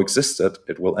even know existed.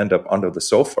 It will end up under the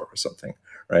sofa or something,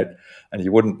 right? And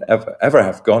you wouldn't ever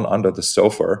have gone under the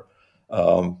sofa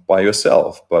by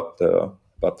yourself, but the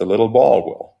little ball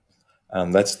will.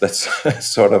 And that's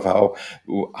sort of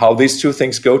how these two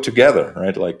things go together,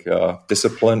 right? Like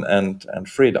discipline and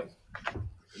freedom.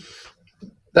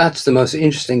 That's the most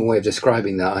interesting way of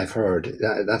describing that I've heard.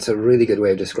 That's a really good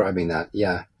way of describing that.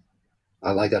 Yeah,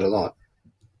 I like that a lot.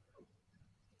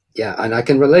 Yeah, and I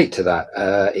can relate to that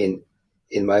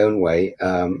in my own way.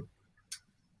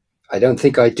 I don't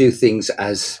think I do things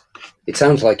as... It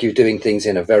sounds like you're doing things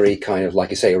in a very kind of,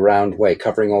 like you say, a round way,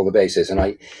 covering all the bases. And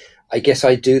I guess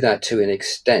I do that to an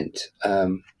extent.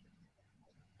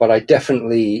 But I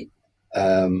definitely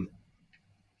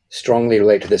strongly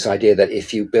relate to this idea that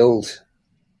if you build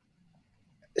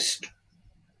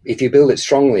it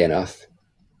strongly enough,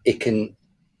 it can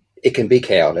be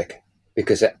chaotic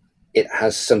because it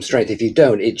has some strength. If you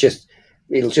don't,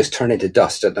 it'll just turn into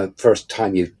dust at the first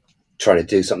time you try to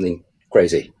do something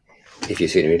crazy. If you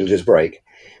see it, it'll just break.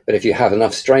 But if you have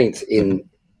enough strength in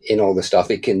all the stuff,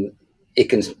 it can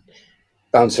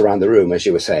bounce around the room, as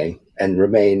you were saying, and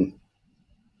remain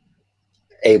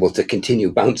able to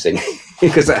continue bouncing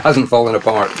because it hasn't fallen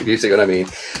apart, if you see what I mean.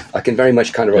 I can very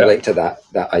much kind of relate to that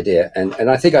idea. And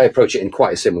I think I approach it in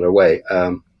quite a similar way,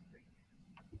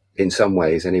 in some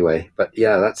ways anyway. But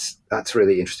yeah, that's a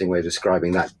really interesting way of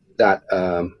describing that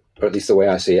or at least the way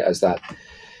I see it, as that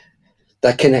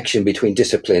connection between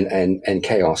discipline and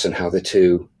chaos, and how the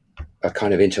two are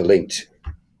kind of interlinked,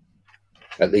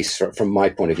 at least from my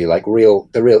point of view. Like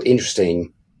the real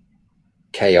interesting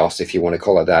chaos, if you want to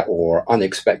call it that, or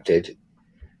unexpected,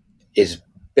 is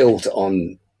built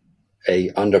on a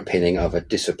underpinning of a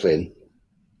discipline,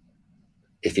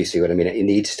 if you see what I mean. It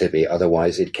needs to be,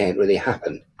 otherwise it can't really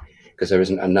happen, because there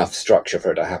isn't enough structure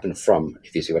for it to happen from,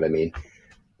 if you see what I mean.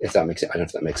 If that makes, I don't know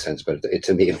if that makes sense, but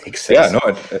to me it makes sense. Yeah,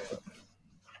 no,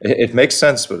 it makes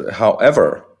sense. But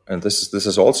however, and this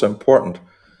is also important,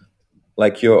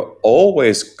 like you're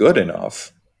always good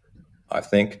enough, I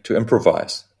think, to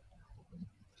improvise.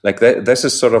 Like this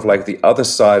is sort of like the other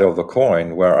side of the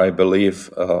coin, where I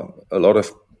believe a lot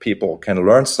of people can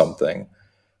learn something.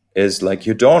 Is like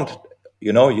you don't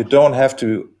have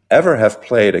to ever have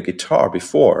played a guitar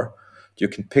before. You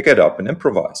can pick it up and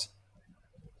improvise.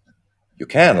 You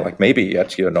can, like, maybe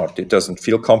yet it doesn't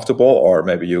feel comfortable, or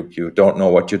maybe you don't know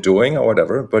what you're doing or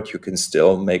whatever, but you can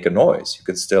still make a noise. You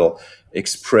can still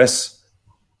express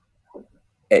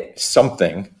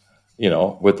something,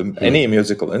 with any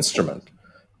musical instrument,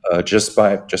 just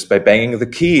by banging the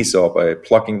keys, or by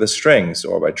plucking the strings,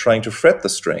 or by trying to fret the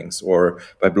strings, or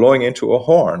by blowing into a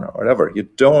horn or whatever. You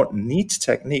don't need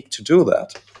technique to do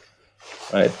that,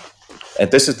 right? And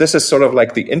this is sort of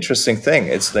like the interesting thing.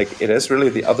 It's like it is really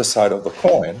the other side of the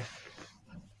coin.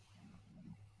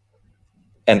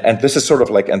 And this is sort of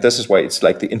like, and this is why it's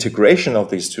like the integration of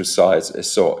these two sides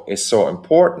is so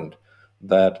important,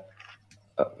 that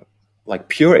like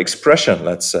pure expression,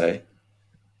 let's say,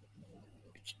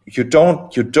 you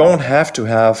don't have to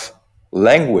have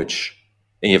language,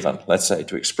 even, let's say,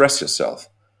 to express yourself.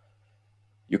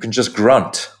 You can just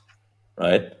grunt,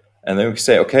 right? And then we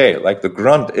say, okay, like the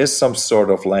grunt is some sort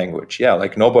of language. Yeah,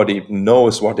 like nobody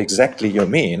knows what exactly you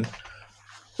mean,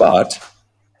 but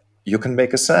you can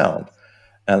make a sound.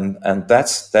 And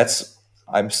that's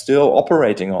I'm still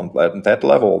operating on that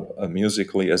level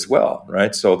musically as well,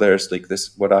 right? So there's like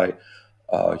this, what I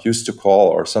used to call,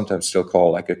 or sometimes still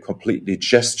call, like a completely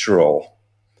gestural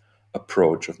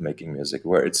approach of making music,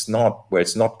 where it's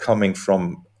not coming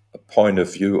from a point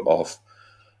of view of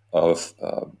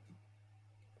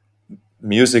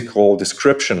musical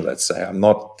description, let's say. I'm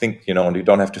not you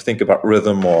don't have to think about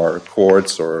rhythm or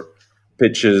chords or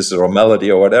pitches or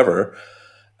melody or whatever,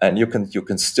 and you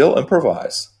can still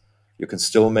improvise. You can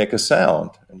still make a sound,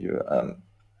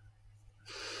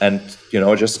 and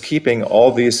just keeping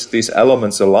all these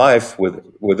elements alive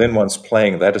within one's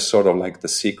playing. That is sort of like the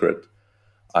secret,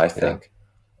 I think.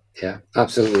 Yeah,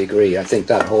 absolutely agree. I think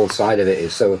that whole side of it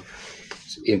is so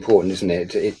important, isn't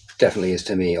it? It definitely is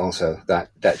to me also,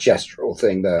 that gestural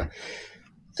thing, the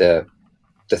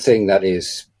thing that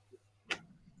is,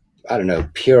 I don't know,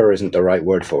 pure isn't the right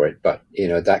word for it, but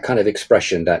that kind of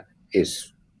expression that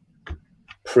is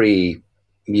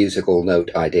pre-musical note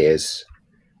ideas.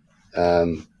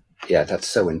 Yeah, that's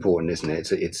so important, isn't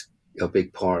it? It's a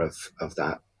big part of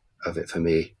it for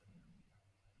me.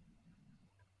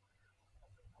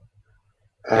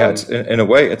 Yeah, it's, in a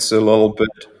way, it's a little bit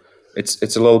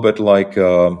like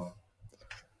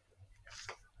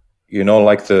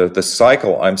like the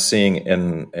cycle I'm seeing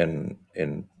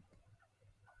in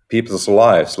people's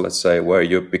lives. Let's say, where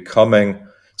you're becoming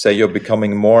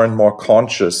more and more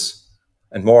conscious,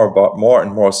 and more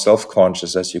and more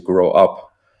self-conscious as you grow up,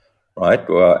 right?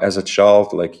 As a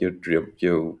child, like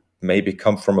you maybe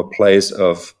come from a place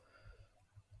of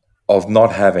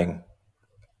not having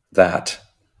that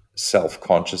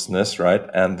self-consciousness, right?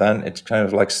 And then it kind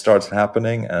of like starts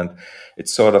happening, and it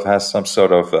sort of has some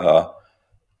sort of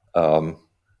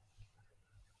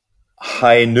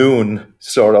high noon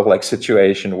sort of like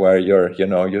situation, where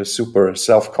you're super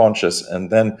self-conscious, and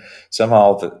then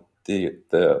somehow the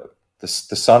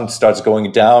sun starts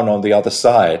going down on the other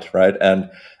side, right? And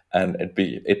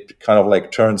it kind of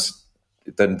like turns,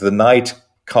 then the night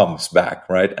comes back,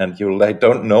 right? And you like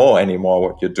don't know anymore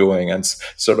what you're doing, and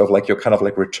sort of like you're kind of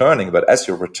like returning. But as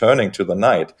you're returning to the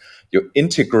night, you're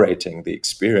integrating the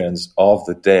experience of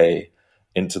the day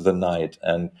into the night,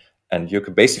 and you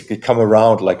can basically come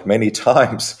around like many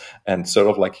times, and sort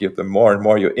of like the more and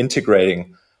more you're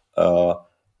integrating, like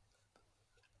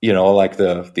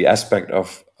the aspect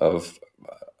of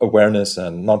awareness,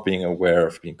 and not being aware,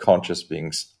 of being conscious,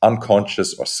 being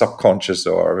unconscious or subconscious,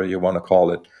 or whatever you want to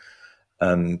call it.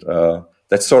 And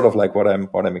that's sort of like what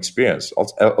I'm experiencing.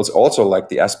 It's also like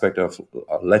the aspect of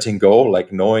letting go,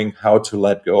 like knowing how to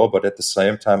let go, but at the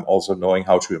same time also knowing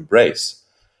how to embrace.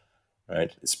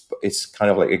 Right? It's kind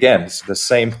of like, again, it's the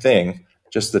same thing,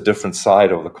 just the different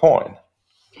side of the coin,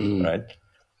 right?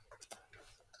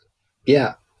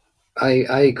 Yeah,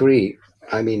 I agree.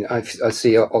 I mean, I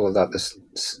see all of that the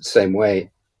same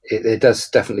way. It does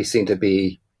definitely seem to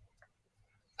be,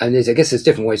 and I guess there's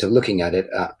different ways of looking at it.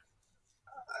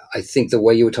 I think the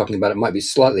way you were talking about it might be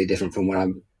slightly different from what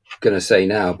I'm going to say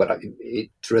now, but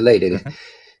it's related. Mm-hmm.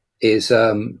 is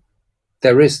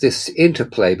there is this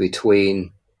interplay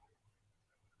between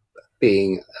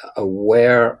being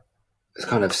aware,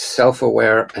 kind of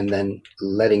self-aware, and then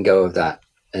letting go of that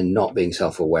and not being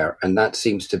self-aware. And that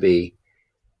seems to be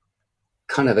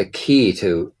kind of a key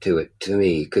to it to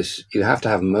me, because you have to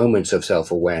have moments of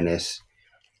self-awareness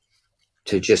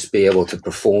to just be able to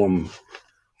perform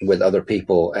with other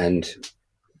people and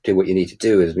do what you need to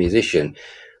do as a musician.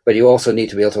 But you also need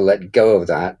to be able to let go of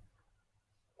that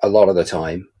a lot of the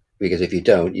time, because if you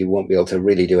don't, you won't be able to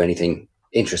really do anything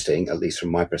interesting, at least from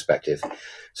my perspective.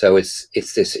 So it's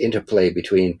this interplay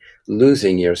between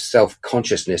losing your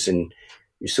self-consciousness, and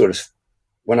you sort of,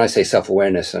 when I say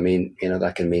self-awareness, I mean,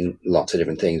 that can mean lots of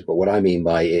different things, but what I mean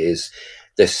by it is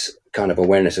this kind of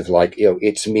awareness of like,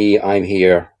 it's me, I'm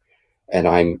here, and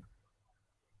I'm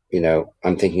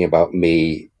thinking about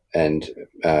me and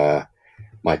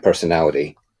my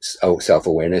personality,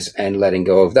 self-awareness, and letting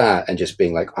go of that and just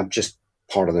being like, I'm just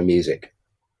part of the music.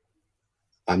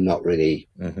 I'm not really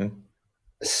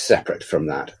separate from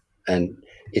that. And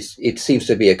it seems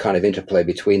to be a kind of interplay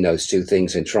between those two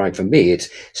things, and trying, for me, it's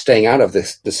staying out of the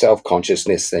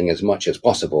self-consciousness thing as much as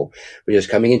possible, but just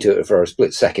coming into it for a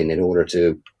split second in order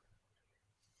to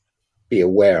be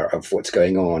aware of what's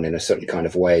going on in a certain kind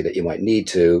of way that you might need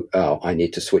to, I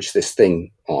need to switch this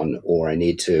thing on, or I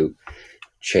need to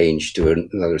change to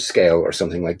another scale or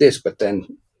something like this. But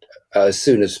then as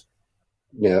soon as,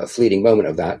 a fleeting moment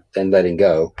of that, then letting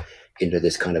go into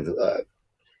this kind of,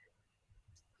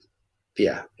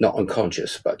 not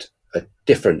unconscious, but a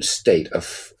different state of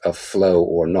flow,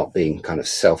 or not being kind of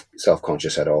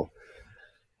self-conscious at all.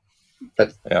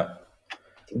 But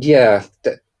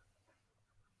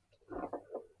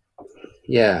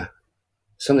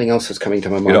something else is coming to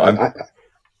my mind.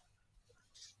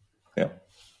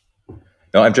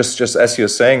 No, I'm just as you're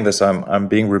saying this, I'm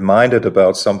being reminded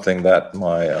about something that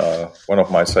my one of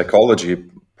my psychology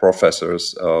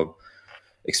professors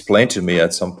explained to me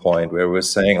at some point, where we were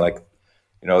saying, like,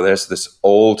 there's this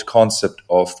old concept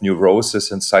of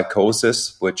neurosis and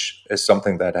psychosis, which is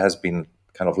something that has been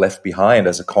kind of left behind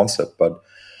as a concept, but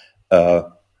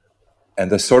and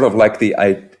the sort of like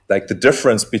the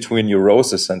difference between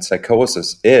neurosis and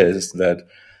psychosis is that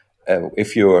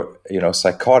if you're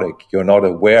psychotic, you're not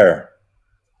aware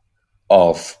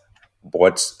of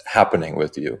what's happening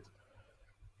with you,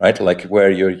 right? Like where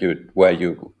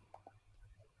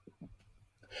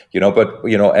but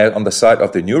on the side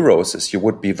of the neurosis, you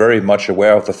would be very much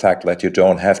aware of the fact that you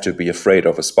don't have to be afraid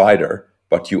of a spider,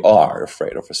 but you are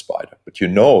afraid of a spider, but you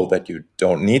know that you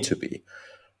don't need to be,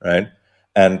 right?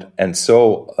 And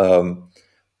so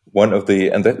one of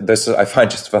the, and this I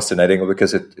find just fascinating,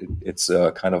 because it's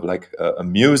kind of like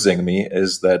amusing me,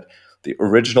 is that the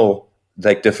original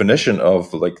definition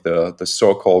of like the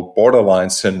so-called borderline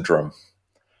syndrome,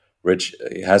 which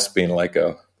has been like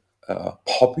a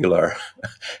popular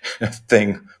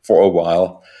thing for a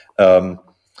while,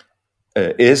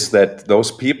 is that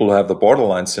those people who have the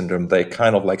borderline syndrome, they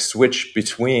kind of like switch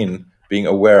between being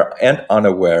aware and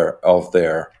unaware of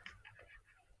their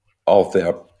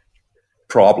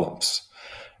problems,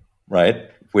 right?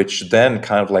 Which then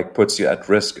kind of like puts you at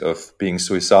risk of being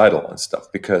suicidal and stuff,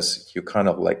 because you kind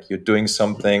of like, you're doing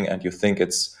something and you think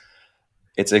it's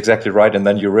exactly right, and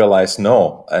then you realize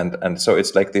no, and so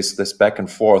it's like this back and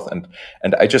forth, and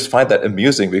I just find that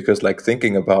amusing, because like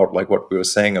thinking about like what we were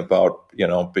saying about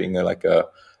being like a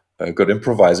good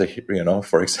improviser,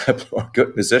 for example, or a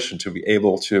good musician, to be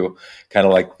able to kind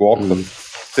of like walk the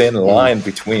thin line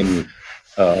between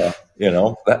and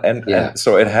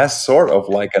so it has sort of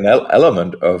like an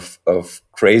element of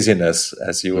craziness,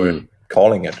 as you were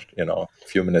calling it, a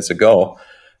few minutes ago.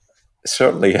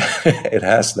 Certainly it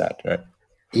has that, right?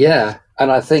 Yeah.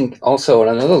 And I think also on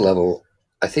another level,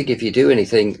 I think if you do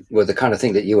anything with the kind of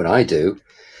thing that you and I do,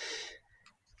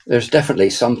 there's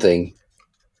definitely something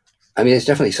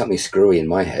screwy in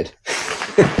my head.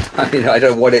 I mean, I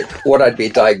don't know what I'd be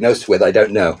diagnosed with, I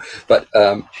don't know. But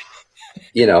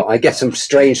I get some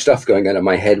strange stuff going on in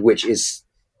my head, which is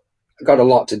got a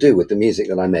lot to do with the music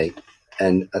that I make.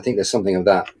 And I think there's something of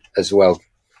that as well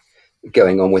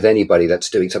going on with anybody that's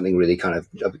doing something really kind of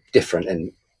different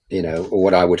and,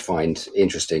 what I would find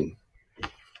interesting.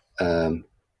 There's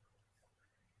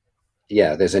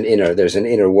an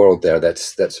inner world there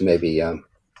that's maybe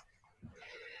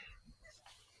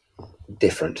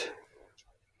different.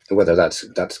 Whether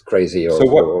that's crazy or. So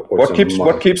what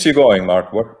keeps you going,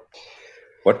 Mark?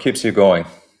 What keeps you going?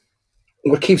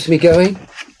 What keeps me going?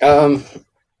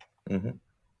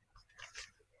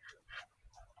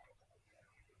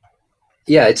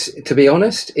 Yeah, to be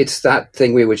honest, it's that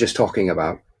thing we were just talking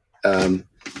about.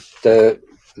 The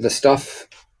stuff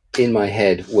in my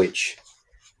head, which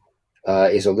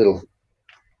is a little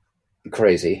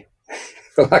crazy,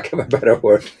 for lack of a better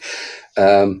word,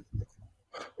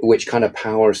 which kind of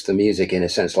powers the music in a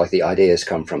sense, like the ideas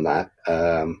come from that,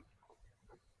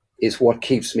 is what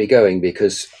keeps me going.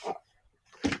 Because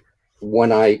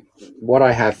what I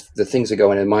have, the things that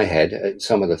go in my head,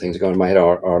 some of the things that go in my head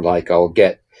are like, I'll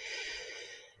get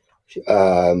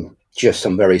just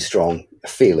some very strong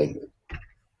feeling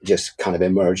just kind of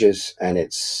emerges, and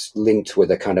it's linked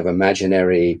with a kind of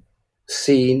imaginary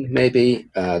scene, maybe,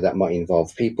 that might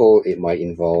involve people. It might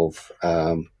involve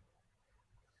a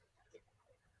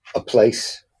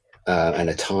place and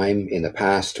a time in the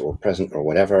past or present or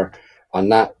whatever.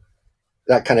 And that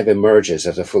kind of emerges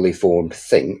as a fully formed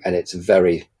thing, and it's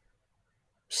very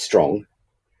strong.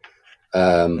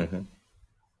 Mm-hmm.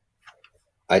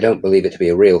 I don't believe it to be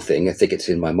a real thing. I think it's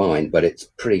in my mind, but it's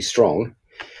pretty strong.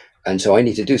 And so I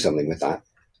need to do something with that.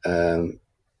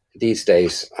 These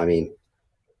days, I mean,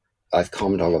 I've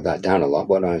calmed all of that down a lot.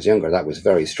 When I was younger, that was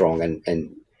very strong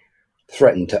and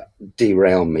threatened to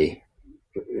derail me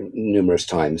numerous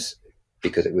times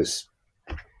because it was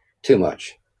too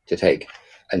much to take.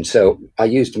 And so I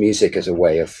used music as a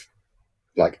way of,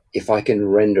 like, if I can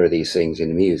render these things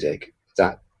in music,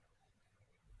 that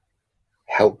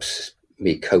helps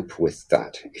me cope with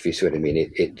that, if you see what I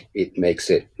mean. It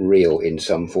makes it real in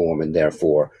some form, and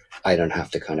therefore I don't have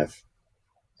to kind of,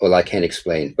 well, I can't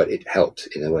explain, but it helps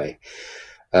in a way.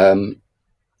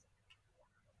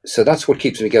 So that's what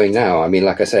keeps me going now. I mean,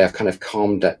 like I say, I've kind of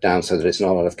calmed that down so that it's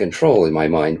not out of control in my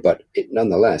mind, but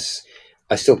nonetheless,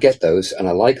 I still get those and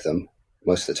I like them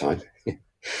most of the time.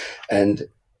 And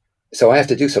so I have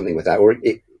to do something with that, or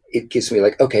it gives me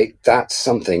like, okay, that's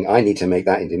something, I need to make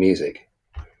that into music.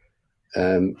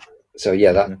 So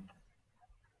yeah,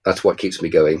 that's what keeps me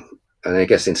going. And I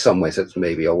guess in some ways that's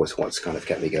maybe always what's kind of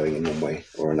kept me going in one way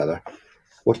or another.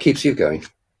 What keeps you going?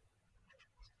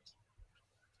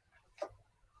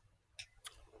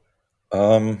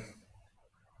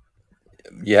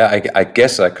 Yeah, I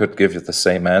guess I could give you the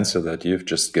same answer that you've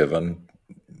just given,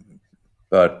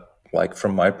 but like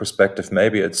from my perspective,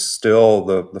 maybe it's still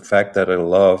the fact that I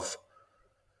love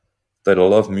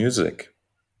music.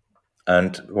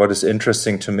 And what is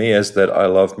interesting to me is that I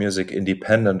love music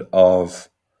independent of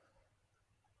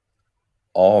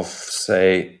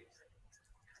say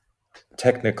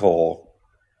technical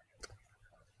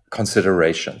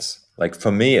considerations. Like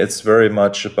for me, it's very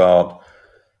much about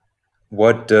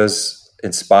what does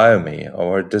inspire me,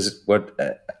 or does it what.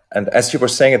 And as you were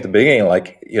saying at the beginning,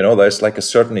 like, you know, there's like a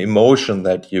certain emotion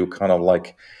that you kind of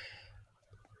like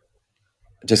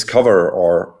discover,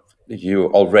 or you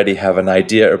already have an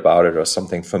idea about it or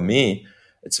something. For me,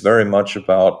 it's very much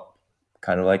about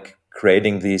kind of like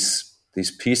creating these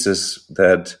pieces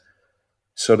that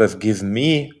sort of give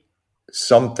me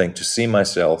something to see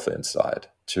myself inside,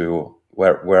 to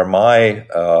where my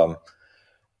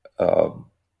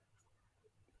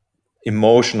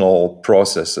emotional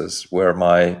processes, where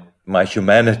my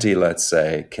humanity, let's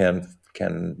say, can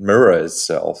mirror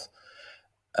itself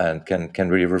and can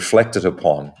be reflected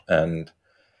upon.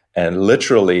 And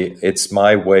literally it's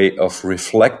my way of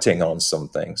reflecting on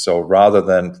something. So rather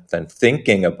than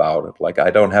thinking about it, like I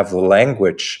don't have the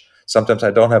language, sometimes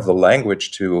I don't have the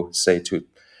language to say, to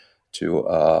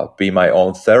be my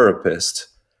own therapist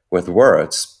with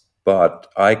words,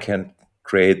 but I can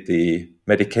create the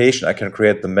medication, I can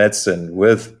create the medicine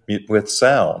with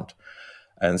sound.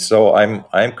 And so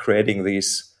I'm creating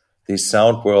these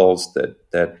sound worlds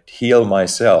that heal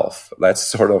myself. That's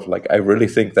sort of like, I really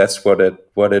think that's what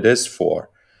it is for.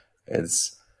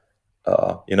 It's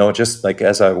you know, just like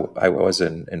as I was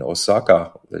in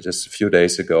Osaka just a few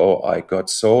days ago, I got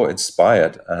so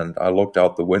inspired and I looked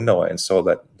out the window and saw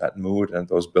that mood and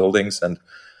those buildings, and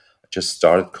I just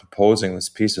started composing this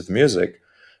piece of music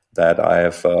that I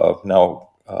have now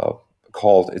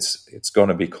called, it's going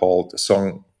to be called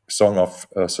Song of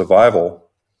Survival,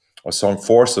 or Song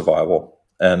for Survival.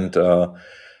 And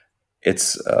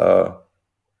it's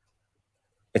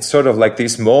sort of like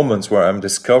these moments where I'm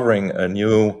discovering a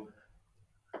new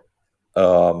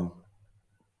kind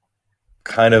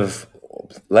of,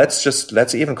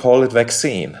 let's even call it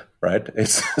vaccine, right?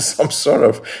 It's some sort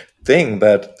of thing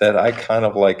that I kind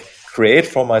of like create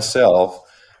for myself,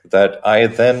 that I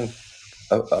then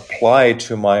apply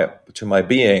to my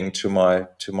being, to my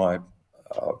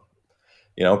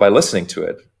you know, by listening to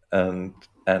it. And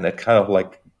it kind of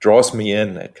like draws me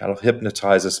in, it kind of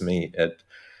hypnotizes me, it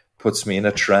puts me in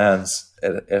a trance,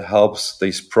 it helps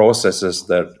these processes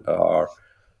that are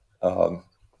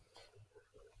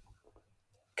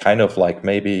kind of like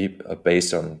maybe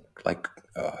based on like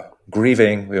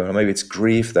grieving, maybe it's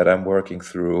grief that I'm working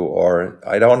through, or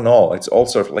I don't know. It's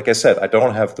also, like I said, I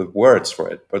don't have the words for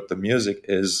it, but the music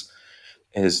is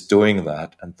doing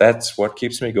that, and that's what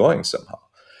keeps me going somehow.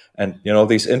 And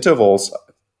these intervals,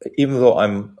 even though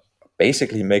I'm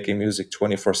basically making music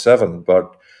 24/7,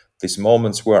 but these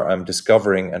moments where I'm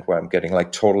discovering and where I'm getting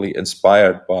like totally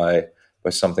inspired by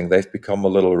something, they've become a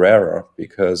little rarer,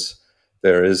 because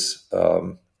there is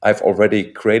I've already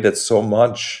created so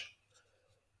much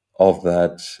of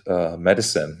that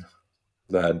medicine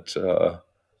that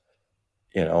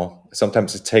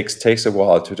sometimes it takes a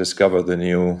while to discover the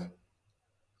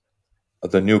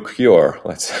new cure,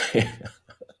 let's say.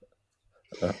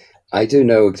 I do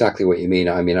know exactly what you mean.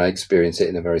 I mean, I experience it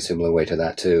in a very similar way to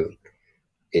that too.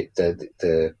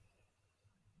 The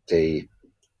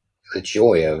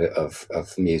joy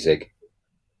of music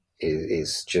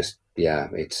is just, yeah,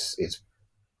 it's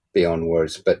beyond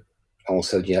words. But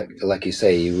also, yeah, like you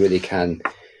say, you really can.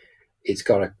 It's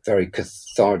got a very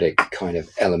cathartic kind of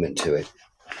element to it,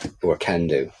 or can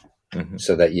do,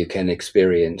 so that you can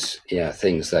experience,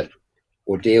 things that,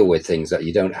 or deal with things that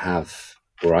you don't have,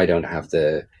 or I don't have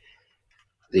the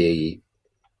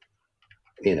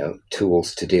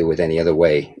tools to deal with any other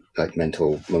way, like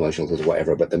mental, emotional tools, or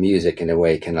whatever. But the music, in a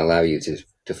way, can allow you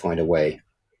to find a way.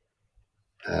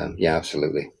 Yeah,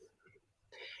 absolutely.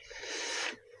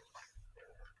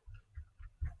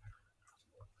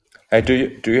 Hey,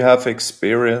 do you have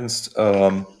experienced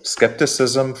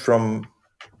skepticism from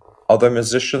other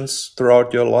musicians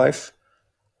throughout your life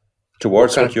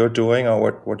towards what you're doing,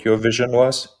 or what your vision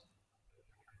was?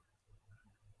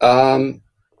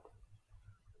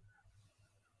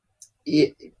 Yeah,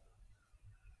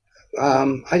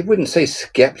 I wouldn't say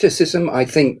skepticism. I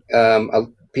think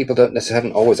people don't necessarily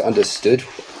haven't always understood.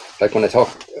 Like when I talk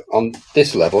on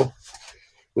this level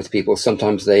with people,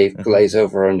 sometimes they glaze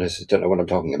over and just don't know what I'm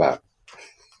talking about.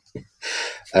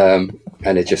 And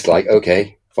it's just like,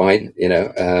 okay, fine,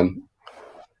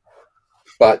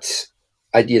 but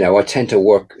I tend to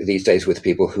work these days with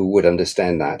people who would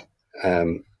understand that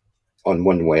on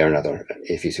one way or another,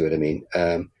 if you see what I mean.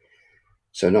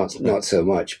 So not so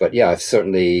much, but yeah, I've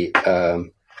certainly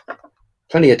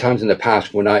plenty of times in the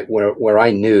past when where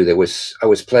I knew I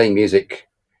was playing music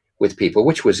with people,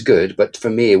 which was good, but for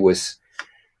me it was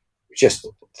just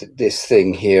this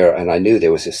thing here, and I knew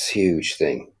there was this huge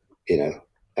thing, and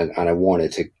I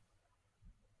wanted to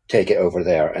take it over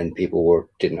there, and people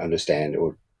didn't understand,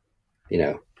 or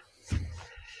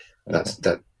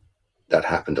that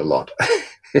happened a lot.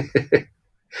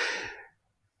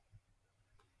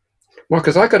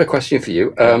 Marcus, I got a question for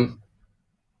you.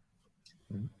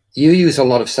 You use a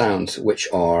lot of sounds which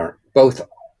are both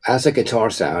as a guitar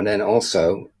sound and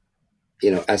also,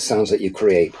 as sounds that you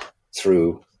create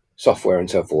through software and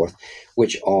so forth,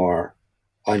 which are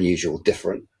unusual,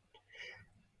 different,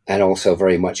 and also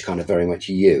very much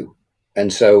you.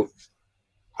 And so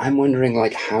I'm wondering,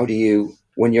 like, how do you,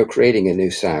 when you're creating a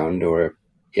new sound or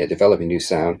developing new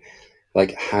sound,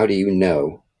 like, how do you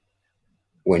know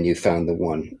when you found the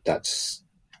one that's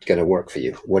going to work for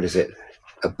you? What is it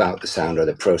about the sound or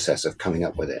the process of coming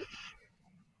up with it?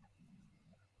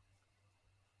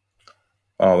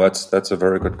 Oh, that's a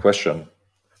very good question.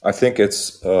 I think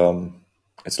it's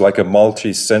like a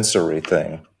multi-sensory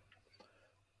thing.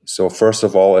 So first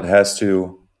of all, it has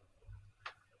to,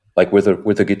 like with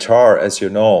a guitar, as you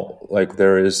know, like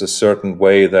there is a certain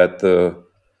way that the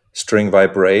string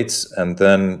vibrates, and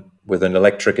then with an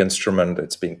electric instrument,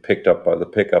 it's being picked up by the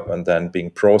pickup and then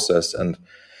being processed. And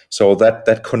so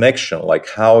that connection, like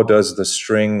how does the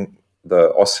string,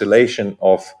 the oscillation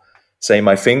of, say,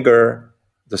 my finger,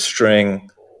 the string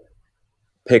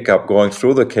pickup going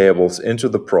through the cables into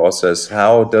the process,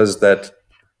 how does that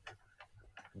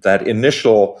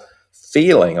initial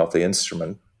feeling of the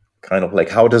instrument, kind of like,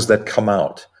 how does that come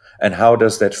out? And how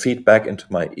does that feed back into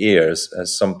my ears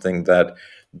as something that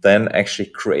then actually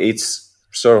creates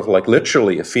sort of like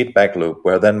literally a feedback loop,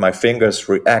 where then my fingers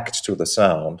react to the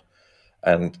sound,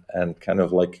 and kind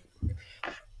of like,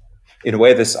 in a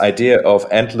way, this idea of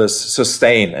endless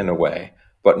sustain in a way,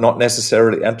 but not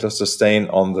necessarily endless sustain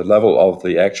on the level of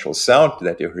the actual sound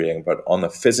that you're hearing, but on a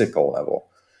physical level.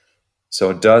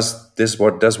 So does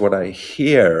what I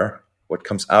hear, what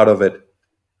comes out of it,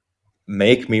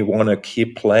 make me want to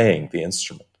keep playing the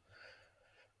instrument?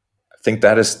 I think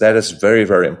that is very,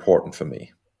 very important for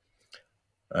me.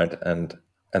 Right? And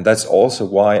that's also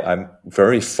why I'm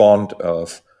very fond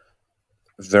of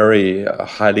very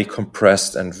highly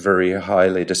compressed and very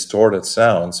highly distorted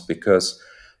sounds, because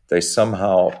they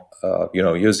somehow,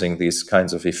 using these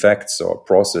kinds of effects or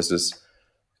processes,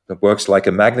 it works like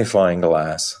a magnifying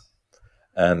glass.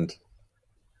 And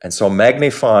And so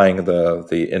magnifying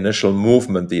the initial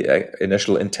movement, the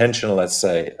initial intention, let's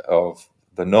say, of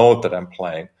the note that I'm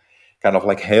playing, kind of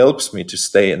like helps me to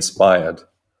stay inspired.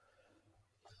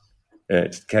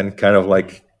 It can kind of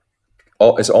like,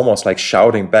 it's almost like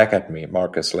shouting back at me,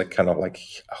 Marcus, like kind of like,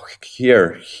 oh,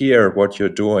 hear what you're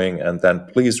doing, and then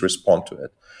please respond to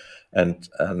it. And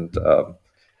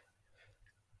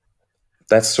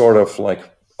that's sort of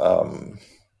like,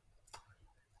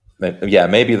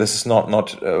 maybe this is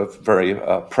not a very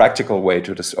practical way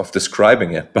of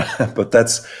describing it, but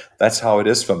that's how it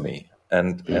is for me,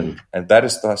 and that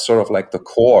is the sort of like the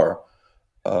core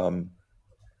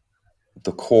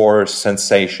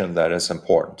sensation that is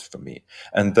important for me.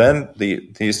 And then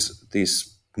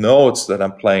these notes that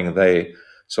I'm playing, they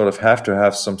sort of have to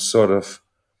have some sort of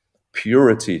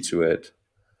purity to it,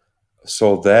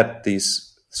 so that the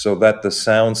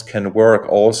sounds can work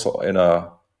also in an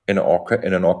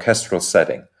orchestral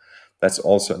setting. That's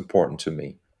also important to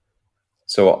me.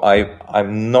 So I'm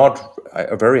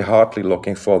very hardly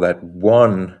looking for that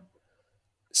one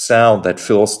sound that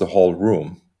fills the whole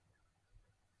room,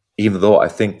 even though I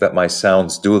think that my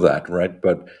sounds do that, right?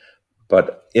 But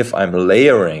if I'm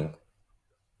layering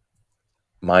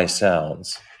my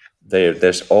sounds, they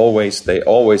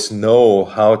always know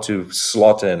how to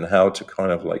slot in, how to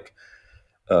kind of like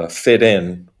fit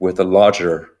in with a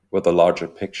larger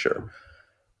picture.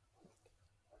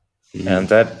 And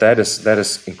that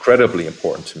is incredibly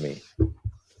important to me.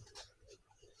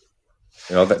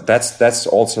 You know, that's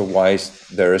also why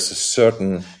there is a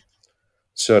certain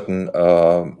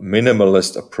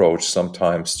minimalist approach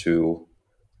sometimes to.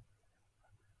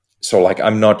 So, like,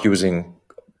 I'm not using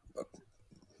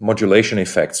modulation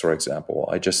effects, for example.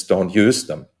 I just don't use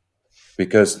them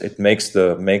because it makes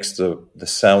the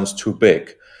sounds too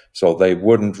big, so they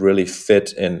wouldn't really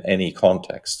fit in any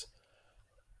context.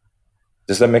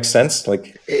 Does that make sense?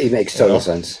 Like, it makes total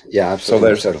sense. Yeah,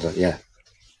 absolutely. So total sense. Yeah.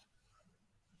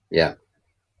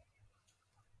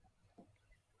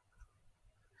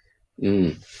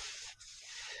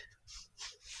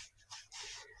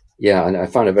 Yeah, and I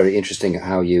find it very interesting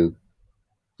how you're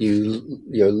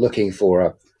looking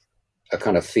for a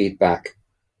kind of feedback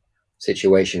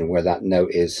situation where that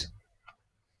note is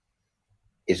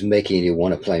making you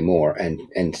want to play more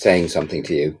and saying something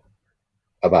to you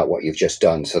about what you've just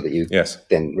done, so that you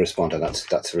then respond. And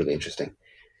that's really interesting.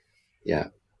 Yeah.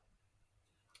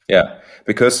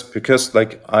 Because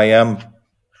like I am,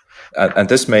 and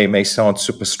this may sound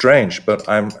super strange, but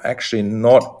I'm actually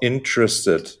not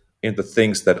interested in the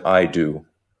things that I do.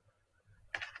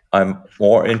 I'm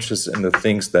more interested in the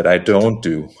things that I don't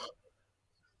do.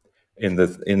 In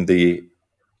the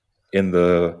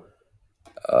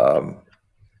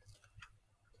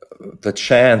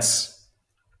chance,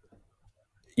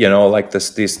 you know, like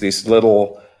these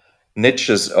little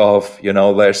niches of, you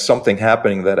know, there's something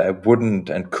happening that I wouldn't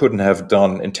and couldn't have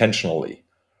done intentionally,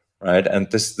 right?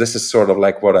 And this is sort of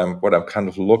like what I'm kind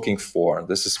of looking for.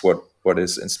 This is what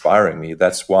is inspiring me.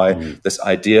 That's why this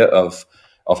idea of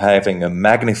having a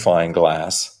magnifying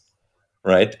glass,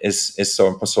 right, is so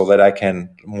important, so that I can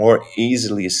more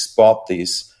easily spot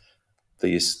these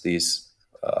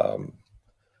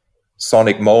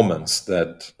sonic moments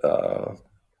that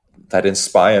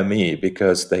inspire me,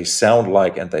 because they sound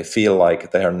like and they feel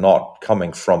like they are not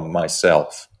coming from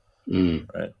myself.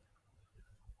 Right?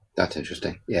 That's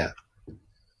interesting. Yeah.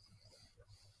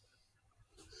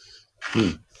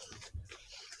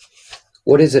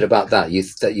 What is it about that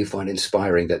you find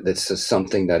inspiring, that's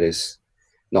something that is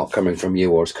not coming from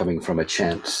you, or is coming from a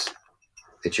chance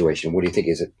situation? What do you think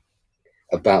is it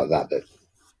about that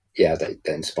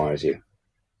inspires you?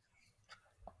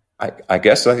 I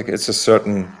guess like it's a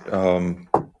certain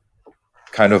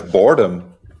kind of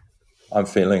boredom I'm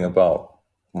feeling about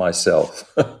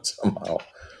myself somehow.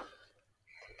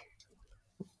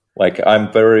 Like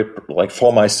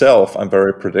for myself, I'm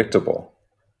very predictable,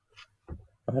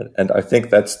 right? And I think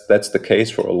that's the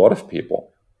case for a lot of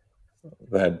people.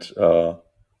 That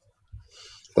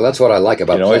well, that's what I like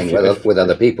about playing with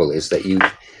other people, is that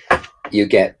you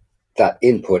get that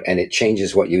input and it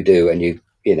changes what you do, and it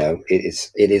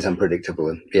is unpredictable.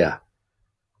 And yeah,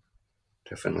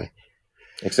 definitely.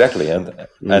 Exactly. And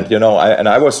you know,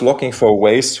 I was looking for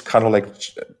ways to kind of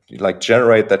like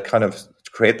generate that kind of,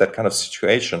 create that kind of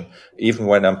situation even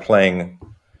when I'm playing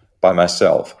by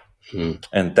myself.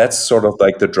 And that's sort of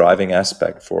like the driving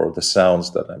aspect for the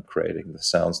sounds that I'm creating, the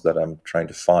sounds that I'm trying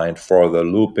to find, for the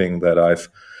looping that I've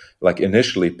like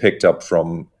initially picked up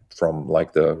from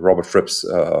like the Robert Fripp's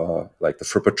like the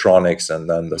Frippatronics, and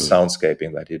then the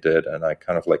soundscaping that he did, and I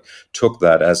kind of like took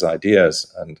that as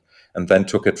ideas and then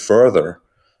took it further,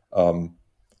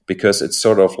 because it's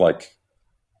sort of like,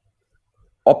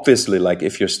 obviously, like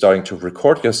if you're starting to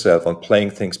record yourself and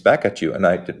playing things back at you, and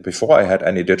I did, before I had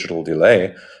any digital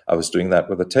delay, I was doing that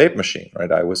with a tape machine,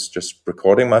 right? I was just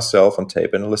recording myself on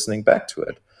tape and listening back to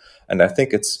it. And I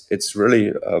think it's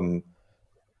really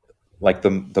like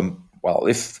the well,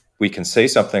 if we can say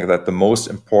something, that the most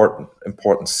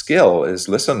important skill is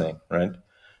listening, right?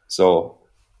 So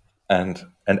and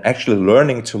actually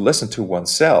learning to listen to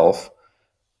oneself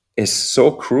is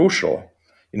so crucial.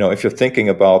 You know, if you're thinking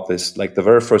about this, like the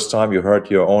very first time you heard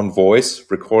your own voice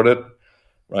recorded,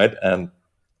 right? And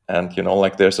you know,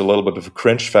 like there's a little bit of a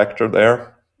cringe factor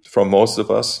there for most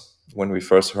of us when we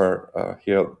first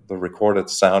hear the recorded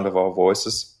sound of our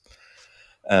voices.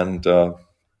 And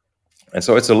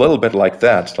so it's a little bit like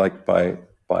that. Like by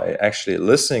actually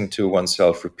listening to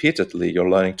oneself repeatedly, you're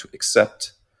learning to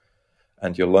accept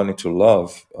and you're learning to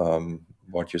love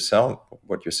what you sound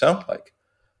like.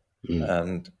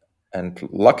 And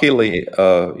luckily,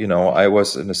 you know, I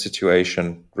was in a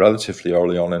situation relatively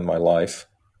early on in my life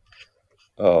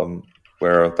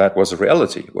where that was a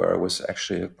reality, where I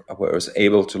was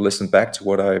able to listen back to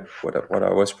what I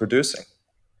was producing.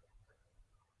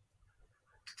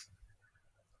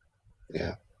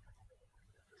 Yeah.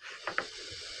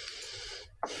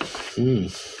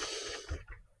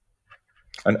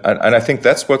 And I think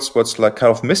that's what's like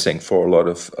kind of missing for a lot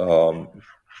of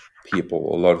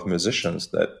people, a lot of musicians,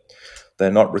 that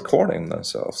they're not recording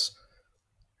themselves.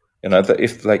 You know,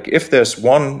 if there's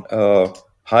one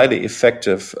highly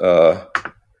effective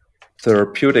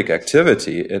therapeutic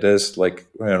activity, it is like,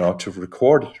 you know, to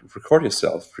record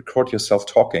yourself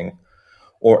talking,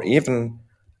 or even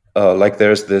like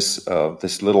there's this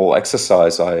little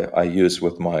exercise I use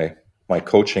with my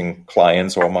coaching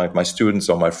clients or my students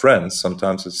or my friends.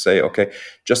 Sometimes I say, okay,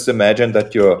 just imagine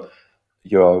that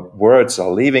your words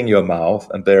are leaving your mouth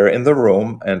and they're in the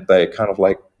room and they kind of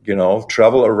like, you know,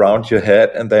 travel around your head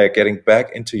and they're getting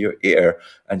back into your ear,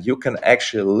 and you can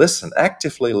actually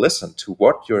actively listen to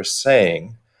what you're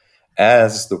saying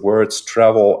as the words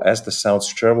travel, as the sounds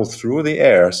travel through the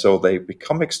air, so they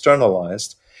become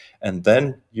externalized, and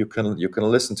then you can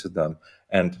listen to them,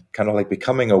 and kind of like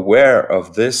becoming aware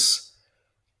of this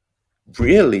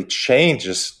really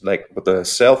changes like the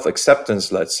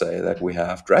self-acceptance, let's say, that we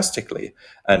have drastically.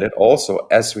 And it also,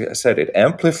 as we said, it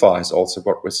amplifies also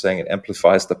what we're saying. It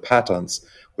amplifies the patterns.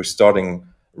 We're starting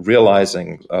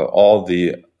realizing all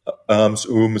the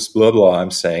blah blah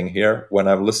I'm saying here when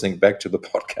I'm listening back to the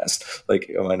podcast. Like,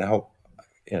 and how,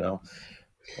 you know,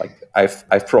 like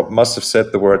must have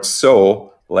said the word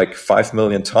 "so" like 5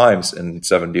 million times in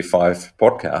 75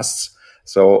 podcasts.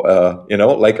 So, you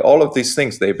know, like all of these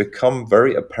things, they become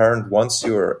very apparent once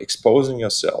you're exposing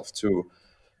yourself to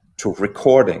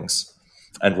recordings.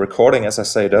 And recording, as I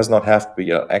say, does not have to be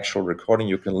an actual recording.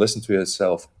 You can listen to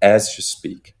yourself as you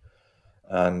speak.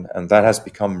 And that has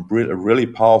become a really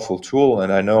powerful tool.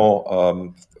 And I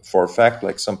know for a fact,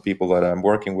 like some people that I'm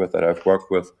working with, that I've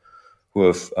worked with, who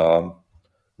have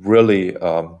really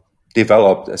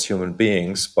developed as human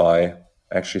beings by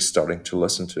actually starting to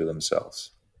listen to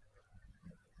themselves.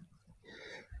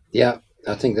 Yeah,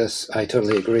 I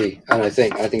totally agree. And I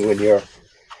think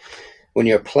when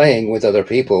you're playing with other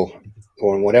people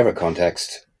or in whatever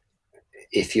context,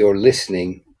 if you're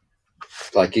listening,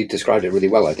 like you described it really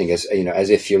well, I think, as you know, as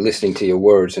if you're listening to your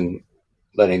words and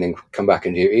letting them come back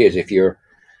into your ears. If you're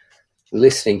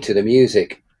listening to the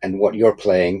music and what you're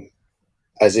playing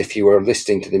as if you were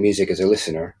listening to the music as a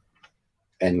listener,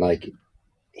 and like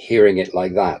hearing it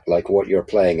like that, like what you're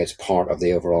playing as part of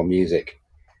the overall music,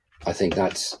 I think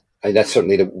that's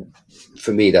certainly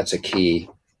for me, that's a key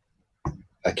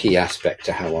aspect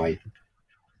to how I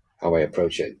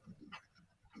approach it.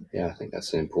 Yeah, I think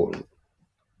that's important.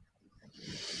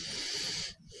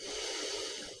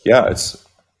 Yeah,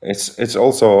 it's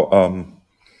also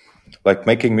like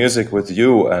making music with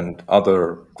you and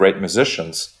other great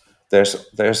musicians. There's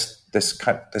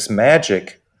this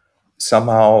magic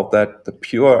somehow, that the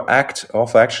pure act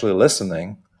of actually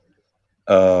listening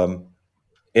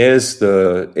is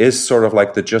sort of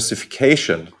like the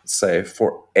justification, say,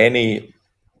 for any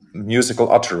musical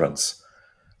utterance.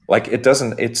 Like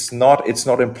it's not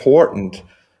important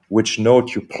which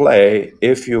note you play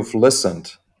if you've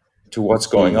listened to what's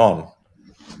going on.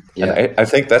 Yeah. And I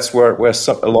think that's where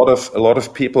a lot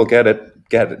of people get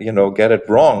it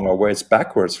wrong, or where it's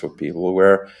backwards for people,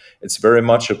 where it's very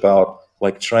much about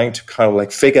like trying to kind of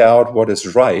like figure out what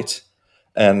is right.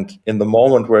 And in the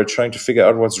moment where you're trying to figure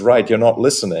out what's right, you're not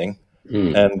listening.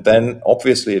 And then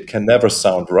obviously it can never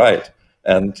sound right.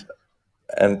 And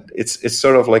it's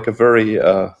sort of like a very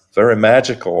very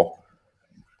magical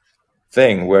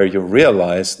thing where you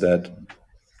realize that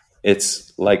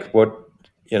it's like what,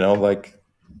 like,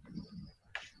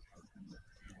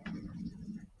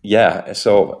 yeah.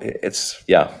 So it's,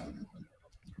 yeah,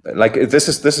 like this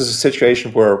is a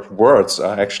situation where words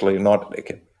are actually not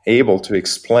able to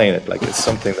explain it. Like it's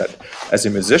something that as a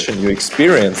musician you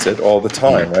experience it all the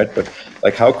time, right? But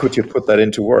like, how could you put that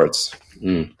into words?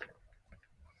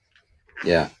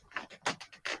 Yeah,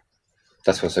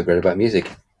 that's what's so great about music.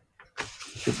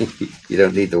 You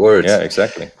don't need the words. Yeah,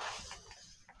 exactly.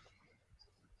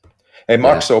 Hey,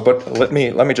 Mark. Yeah. So, but let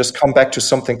me just come back to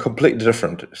something completely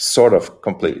different, sort of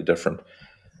completely different.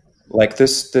 Like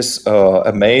this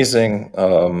amazing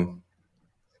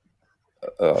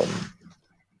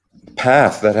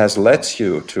path that has led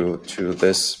you to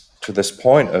this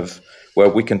point of where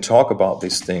we can talk about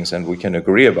these things and we can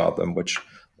agree about them, which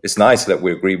is nice that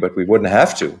we agree, but we wouldn't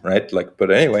have to, right? Like,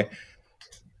 but anyway,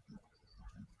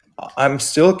 I'm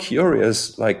still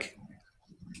curious, like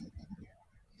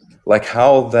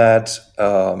how that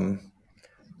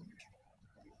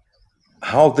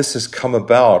how this has come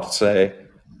about, say,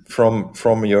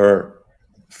 from your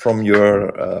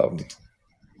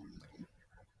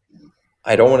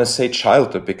I don't want to say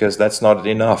childhood because that's not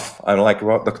enough. I'm like,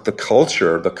 well, the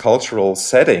culture, the cultural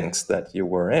settings that you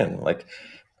were in, like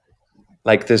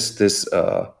this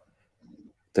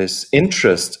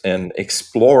interest in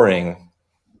exploring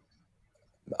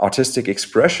artistic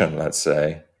expression, let's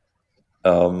say.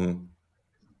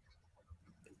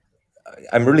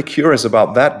 I'm really curious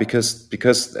about that because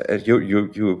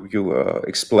you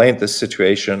explained this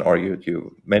situation, or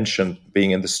you mentioned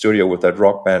being in the studio with that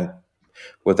rock band,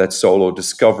 with that solo,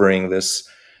 discovering this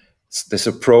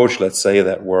approach, let's say,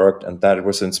 that worked and that it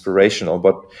was inspirational.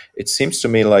 But it seems to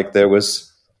me like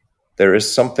there's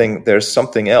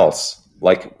something else.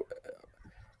 Like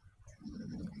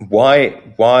why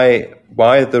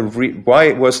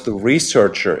was the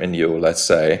researcher in you, let's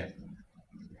say,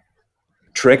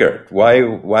 triggered?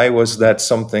 Why was that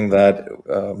something that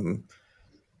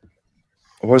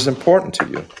was important to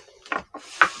you?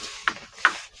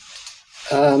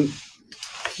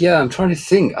 Yeah, I'm trying to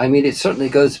think. I mean, it certainly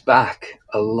goes back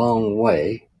a long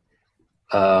way.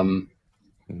 The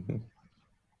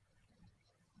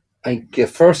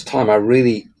first time I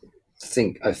really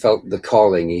think I felt the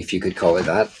calling, if you could call it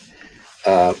that,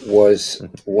 was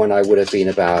when I would have been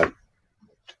about,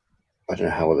 I don't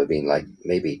know how old I've been, like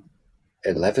maybe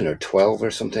 11 or 12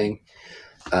 or something.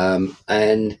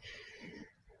 And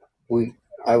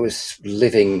I was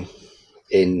living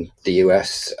in the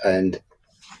US and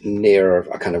near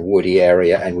a kind of woody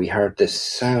area, and we heard this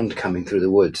sound coming through the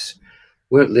woods.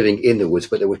 We weren't living in the woods,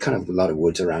 but there were kind of a lot of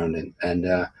woods around, and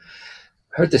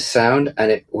heard this sound, and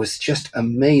it was just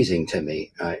amazing to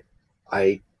me.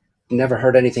 I never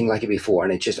heard anything like it before,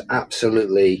 and it just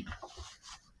absolutely,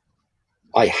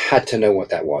 I had to know what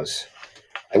that was.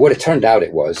 And what it turned out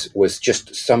it was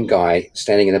just some guy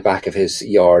standing in the back of his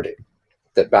yard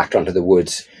that backed onto the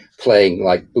woods playing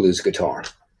like blues guitar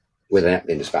with an amp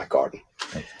in his back garden.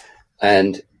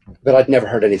 But I'd never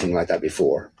heard anything like that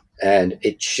before. And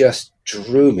it just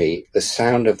drew me, the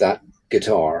sound of that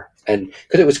guitar. And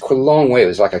because it was a long way, it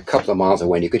was like a couple of miles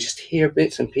away, and you could just hear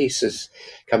bits and pieces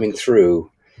coming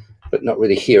through, but not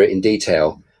really hear it in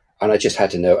detail. And I just had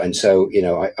to know. And so,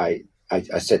 I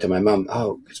said to my mum,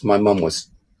 because my mum was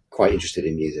quite interested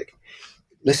in music,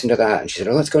 listen to that. And she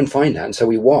said, let's go and find that. And so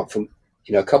we walked from,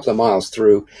 a couple of miles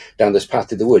down this path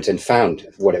through the woods and found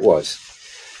what it was.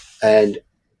 And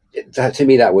that, to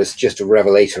me, that was just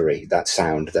revelatory, that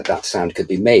sound could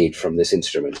be made from this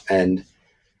instrument. And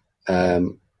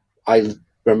I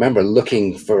remember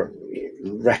looking for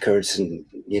records and,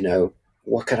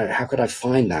 how could I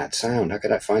find that sound? How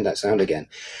could I find that sound again?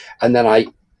 And then a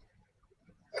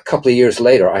couple of years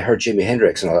later, I heard Jimi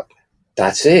Hendrix, and I thought,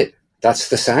 that's it. That's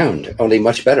the sound, only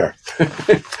much better.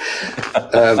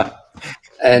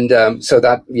 So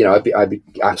that, I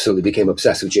absolutely became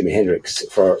obsessed with Jimi Hendrix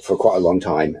for quite a long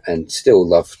time, and still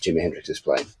love Jimi Hendrix's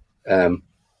playing.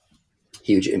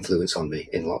 Huge influence on me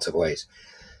in lots of ways.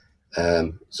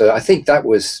 So I think that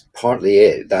was partly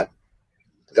it. That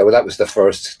was the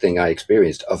first thing I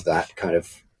experienced of that kind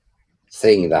of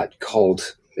thing that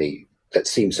called me, that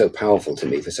seemed so powerful to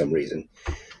me for some reason.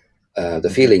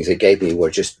 The feelings it gave me were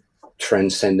just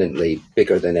transcendently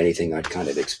bigger than anything I'd kind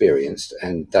of experienced,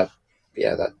 and that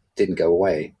didn't go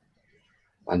away.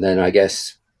 And then I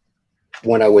guess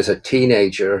when I was a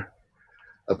teenager,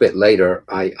 a bit later,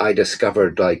 I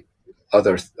discovered like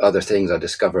other things. I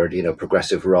discovered,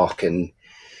 progressive rock and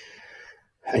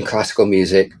classical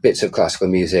music, bits of classical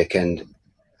music, and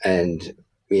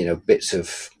bits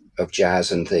of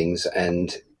jazz and things.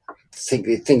 And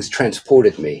think things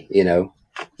transported me,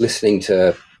 listening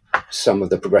to some of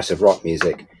the progressive rock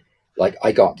music. Like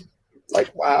I got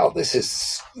like, wow, this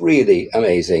is really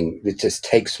amazing. It just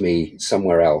takes me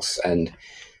somewhere else. And,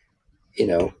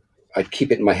 I'd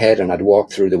keep it in my head and I'd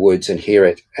walk through the woods and hear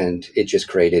it. And it just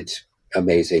created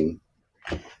amazing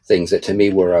things that to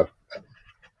me were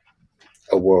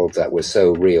a world that was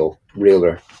so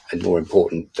realer and more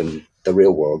important than the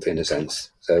real world in a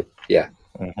sense. So yeah,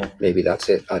 maybe that's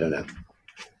it. I don't know.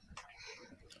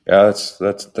 Yeah, that's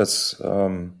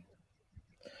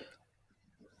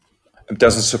it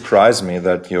doesn't surprise me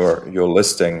that you're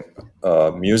listing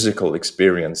musical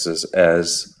experiences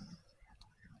as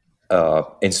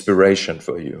inspiration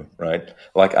for you, right?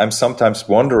 Like I'm sometimes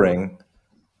wondering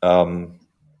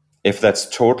if that's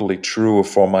totally true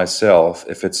for myself,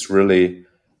 if it's really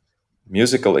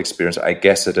musical experience. I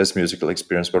guess it is musical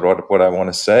experience, but what I want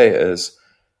to say is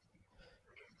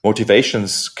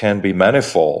motivations can be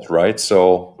manifold, right?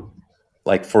 So,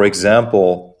 like, for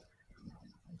example,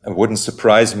 it wouldn't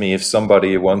surprise me if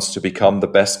somebody wants to become the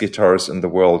best guitarist in the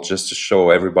world just to show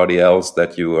everybody else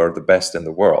that you are the best in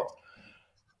the world,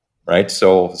 right?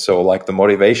 So like the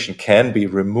motivation can be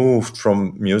removed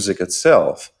from music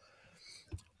itself.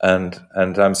 And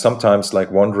I'm sometimes like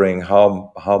wondering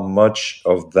how much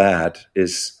of that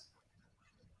is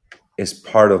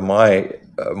part of my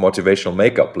motivational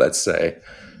makeup, let's say,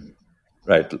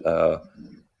 right?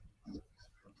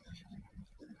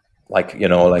 Like,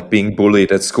 like being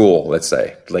bullied at school, let's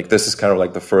say, like this is kind of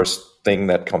like the first thing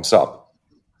that comes up,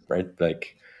 right?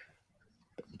 Like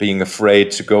being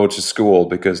afraid to go to school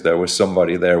because there was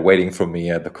somebody there waiting for me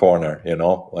at the corner,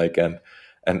 like, and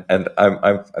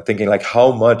I'm thinking like,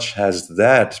 how much have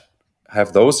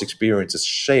those experiences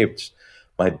shaped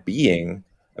my being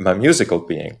and my musical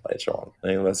being later on?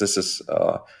 This is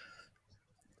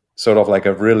sort of like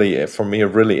for me, a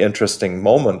really interesting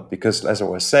moment, because as I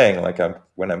was saying, like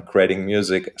when I'm creating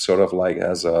music, sort of like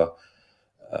as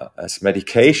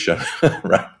medication,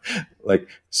 right? Like,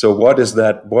 so what is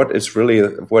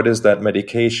that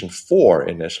medication for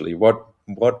initially?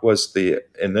 What was the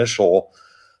initial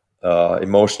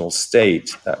emotional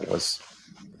state that was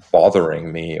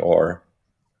bothering me, or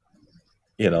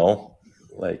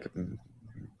like,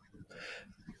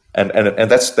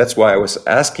 and that's why I was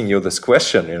asking you this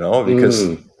question,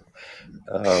 because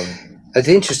it's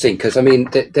interesting because I mean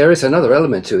there is another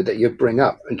element to it that you bring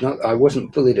up. And I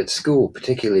wasn't bullied at school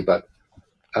particularly, but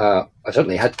I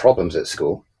certainly had problems at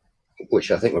school,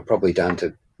 which I think were probably down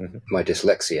to my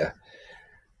dyslexia.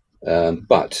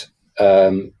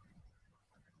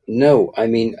 No, I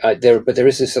mean there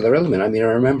is this other element. I mean, I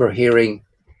remember hearing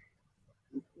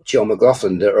Joe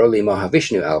McLaughlin, the early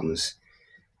Mahavishnu albums,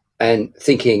 and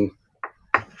thinking,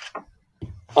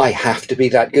 I have to be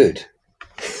that good.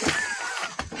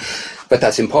 But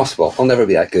that's impossible. I'll never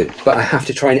be that good. But I have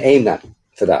to try and aim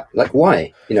for that. Like,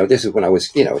 why? This is when I was,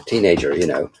 a teenager,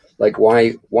 like,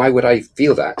 why would I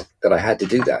feel that I had to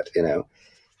do that?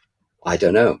 I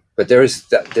don't know. But there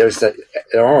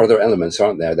are other elements,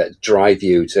 aren't there, that drive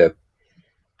you to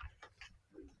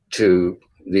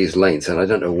these lengths. And I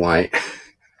don't know why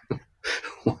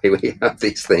we have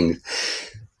these things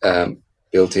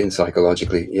built in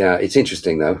psychologically. Yeah, it's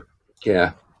interesting though.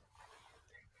 Yeah,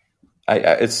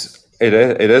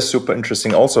 it is super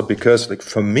interesting also because, like,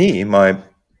 for me, my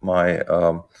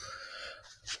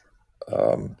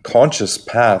conscious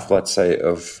path, let's say,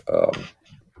 of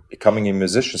becoming a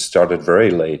musician started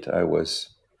very late. I was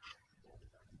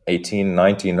 18,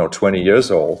 19, or 20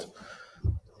 years old.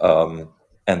 And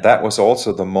that was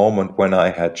also the moment when I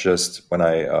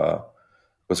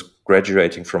was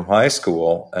graduating from high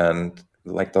school, and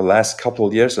like the last couple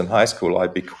of years in high school, I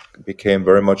became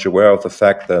very much aware of the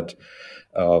fact that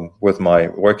with my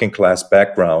working class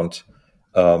background,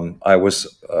 I was,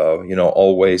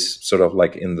 always sort of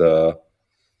like in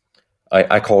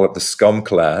I call it the scum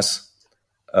class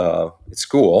at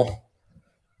school.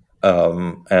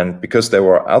 And because there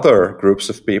were other groups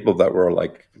of people that were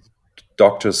like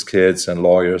doctors' kids and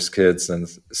lawyers' kids and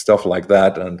stuff like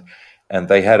that, and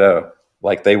they had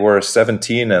they were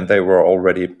 17 and they were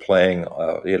already playing,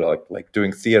 like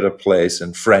doing theater plays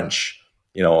in French,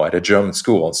 at a German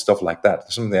school and stuff like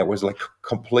that. Something that was like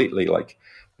completely like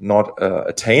not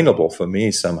attainable for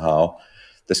me somehow.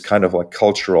 This kind of like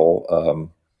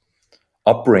cultural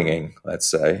upbringing, let's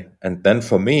say. And then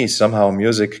for me, somehow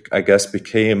music, I guess,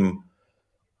 became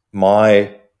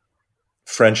my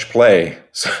French play,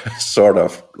 sort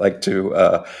of like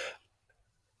to,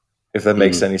 if that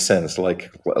makes any sense,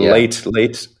 like late,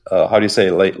 how do you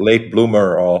say, late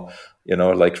bloomer, or,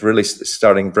 like really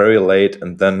starting very late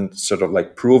and then sort of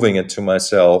like proving it to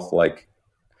myself, like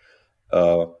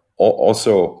uh,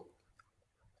 also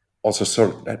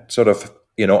sort of,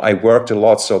 I worked a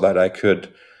lot so that I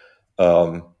could,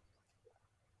 um,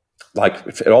 like,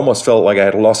 it almost felt like I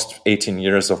had lost 18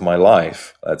 years of my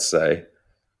life, let's say,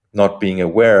 not being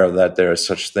aware that there is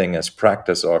such thing as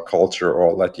practice or culture,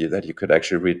 or that you could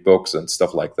actually read books and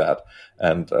stuff like that.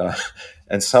 And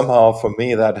and somehow for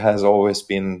me that has always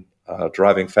been a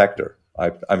driving factor.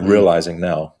 I'm Mm. realizing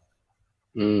now.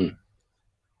 Mm.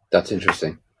 That's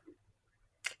interesting.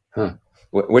 Huh.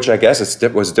 Which I guess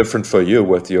was different for you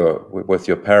with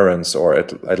your parents, or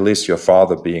at least your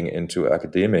father being into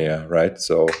academia, right?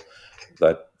 So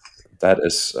that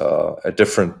is a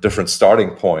different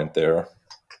starting point there.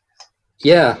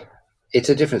 Yeah, it's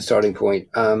a different starting point.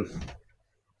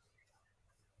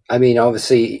 I mean,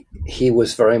 obviously, he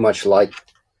was very much like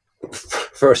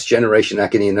first generation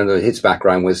academia. His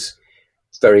background was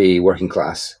very working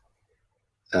class.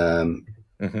 Hmm.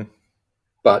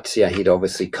 But yeah, he'd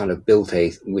obviously kind of built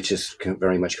which is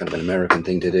very much kind of an American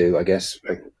thing to do, I guess.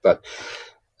 But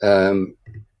um,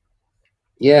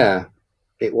 yeah,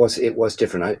 it was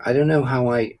different. I don't know how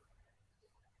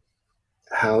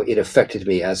it affected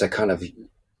me as a kind of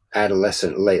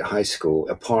adolescent, late high school.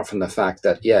 Apart from the fact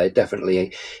that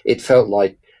it felt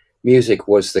like music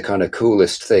was the kind of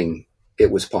coolest thing it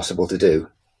was possible to do.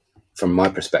 From my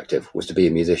perspective, was to be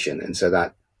a musician, and so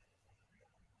that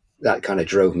kind of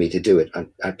drove me to do it.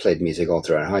 I played music all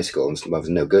throughout high school, and I was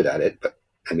no good at it. But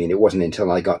I mean, it wasn't until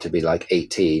I got to be like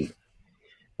 18,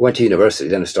 went to university,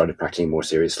 then I started practicing more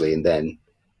seriously, and then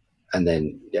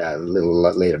yeah, a little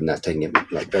later than that, taking it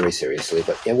like very seriously.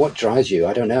 But yeah, what drives you?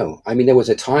 I don't know. I mean, there was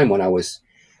a time when I was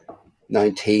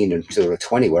 19 and sort of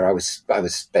 20 where I was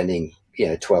spending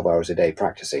 12 hours a day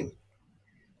practicing,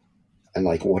 and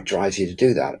like, what drives you to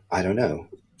do that? I don't know.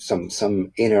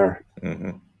 Some inner.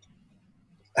 Hmm.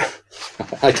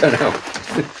 I don't know.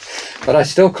 But I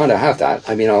still kind of have that.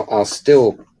 I mean, I'll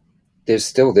still, there's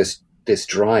still this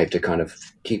drive to kind of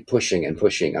keep pushing and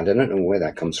pushing. And I don't know where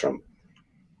that comes from.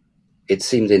 It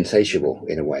seemed insatiable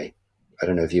in a way. I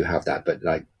don't know if you have that, but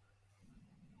like,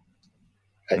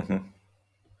 Hmm.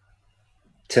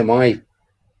 to my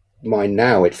mind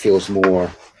now, it feels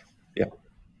more Yeah.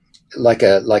 like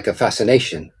a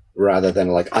fascination rather than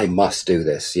like, I must do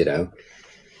this,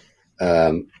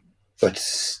 but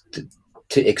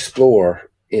to explore,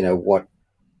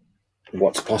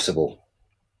 what's possible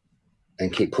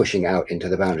and keep pushing out into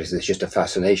the boundaries. It's just a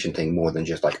fascination thing more than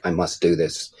just like, I must do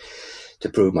this to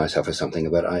prove myself or something.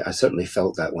 But I certainly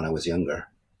felt that when I was younger.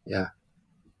 Yeah.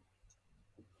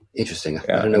 Interesting. I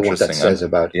Yeah, don't know what that interesting. says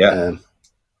about. Yeah,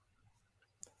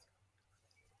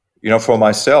 for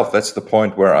myself, that's the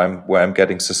point where I'm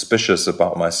getting suspicious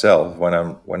about myself, when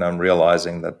I'm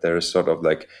realizing that there is sort of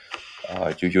like,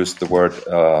 you used the word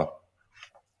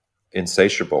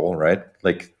insatiable, right?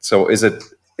 Like, so is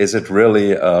it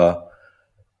really,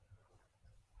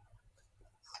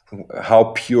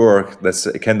 how pure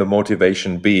can the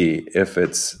motivation be if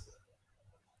it's,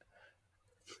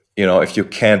 if you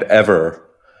can't ever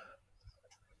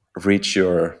reach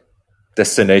your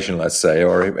destination, let's say,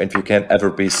 or if you can't ever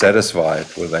be satisfied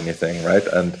with anything, right?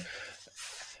 And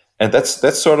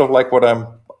that's sort of like what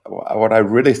I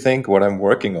really think, what I'm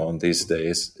working on these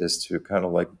days, is to kind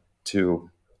of like to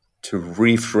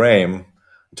reframe,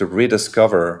 to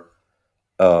rediscover,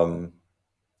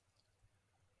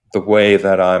 the way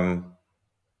that I'm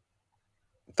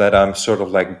sort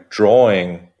of like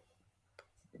drawing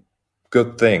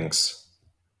good things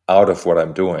out of what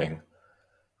I'm doing.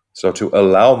 So to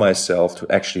allow myself to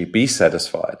actually be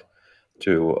satisfied,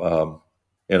 to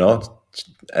you know,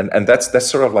 and that's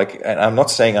sort of like, and I'm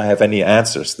not saying I have any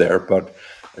answers there, but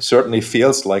it certainly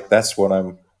feels like that's what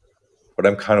I'm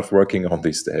kind of working on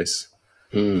these days.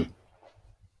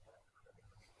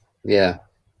 yeah.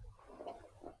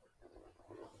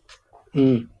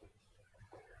 Mm.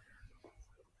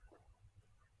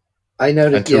 I And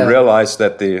noticed. to Yeah. realize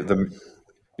that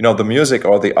the music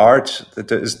or the art,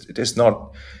 that it is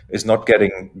not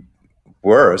getting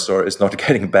worse, or is not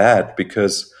getting bad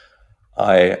because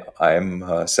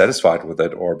I'm satisfied with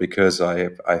it, or because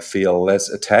I feel less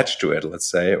attached to it, let's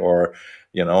say, or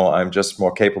I'm just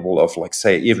more capable of, like,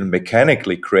 say, even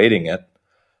mechanically creating it.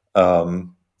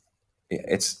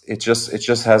 It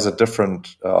just has a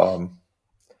different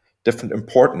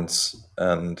importance.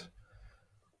 And,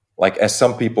 like, as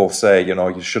some people say,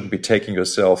 you shouldn't be taking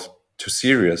yourself too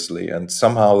seriously, and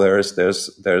somehow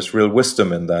there's real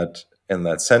wisdom in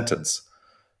that sentence,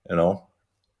 you know.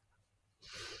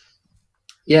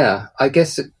 Yeah. I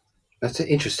guess that's an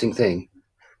interesting thing,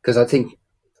 because I think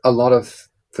a lot of,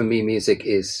 for me, music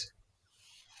it's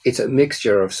a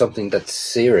mixture of something that's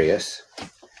serious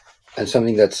and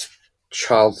something that's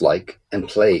childlike and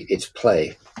play. It's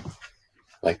play,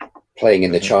 like playing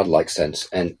in the Hmm. childlike sense.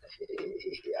 And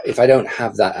if I don't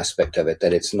have that aspect of it,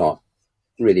 then it's not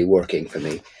really working for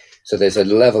me. So there's a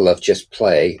level of just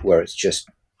play where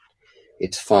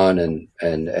it's fun and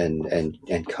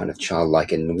kind of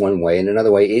childlike in one way. In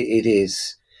another way, it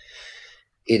is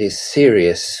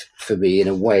serious for me in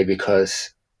a way,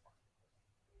 because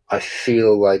I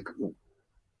feel like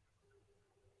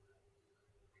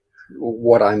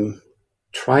what I'm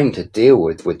trying to deal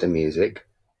with the music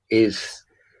is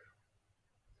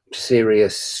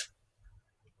serious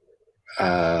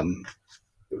um,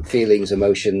 feelings,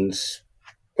 emotions,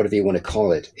 whatever you want to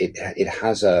call it. It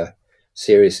has a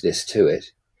seriousness to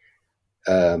it,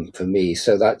 for me.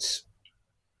 So that's.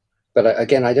 But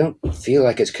again, I don't feel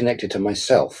like it's connected to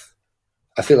myself.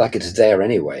 I feel like it's there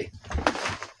anyway,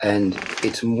 and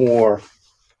it's more.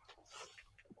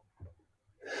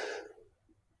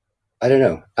 I don't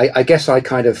know. I guess I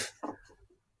kind of.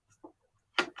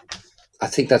 I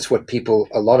think that's what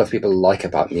a lot of people like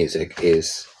about music,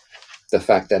 is the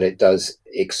fact that it does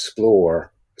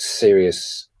explore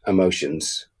serious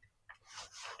emotions,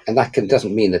 and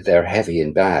doesn't mean that they're heavy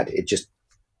and bad. It just,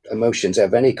 emotions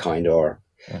of any kind are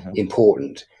Hmm.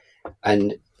 important,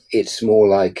 and it's more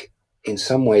like, in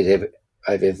some ways,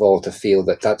 I've evolved to feel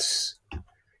that that's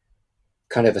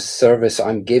kind of a service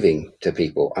I'm giving to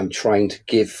people. I'm trying to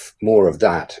give more of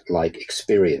that, like,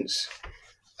 experience.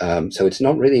 So it's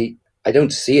not really. I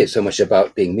don't see it so much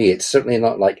about being me. It's certainly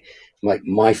not like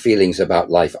my feelings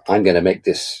about life. I'm going to make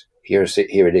this. Here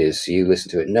it is. So you listen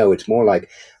to it. No, it's more like,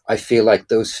 I feel like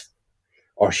those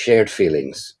are shared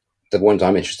feelings, the ones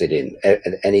I'm interested in.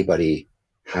 Anybody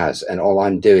has, and all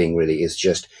I'm doing really is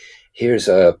just, here's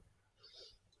a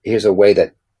here's a way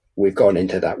that we've gone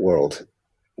into that world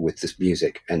with this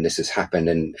music, and this has happened,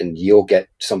 and you'll get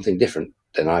something different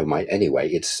than I might anyway.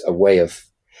 It's a way of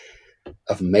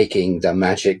making the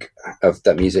magic of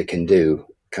that music can do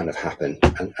kind of happen.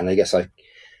 And I guess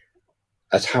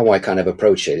that's how I kind of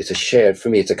approach it. For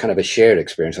me, it's a kind of a shared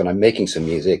experience. When I'm making some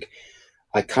music,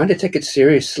 I kind of take it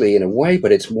seriously in a way,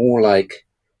 but it's more like,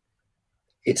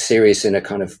 it's serious in a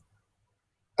kind of,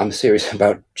 I'm serious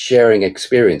about sharing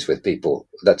experience with people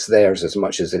that's theirs as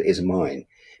much as it is mine,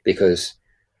 because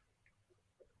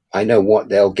I know what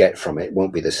they'll get from it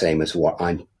won't be the same as what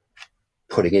I'm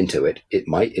putting into it. It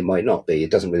might not be.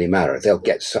 It doesn't really matter.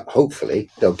 Hopefully,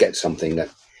 they'll get something that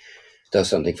does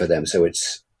something for them. So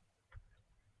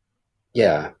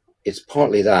yeah, it's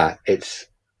partly that. It's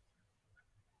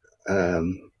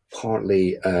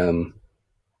partly,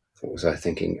 what was I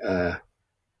thinking?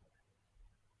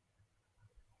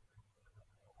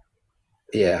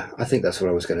 Yeah, I think that's what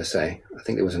I was going to say. I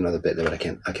think there was another bit there, but I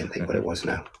can't think what it Hmm. was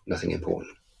now. Nothing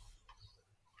important.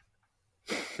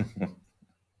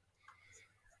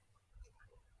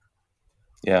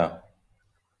 Yeah,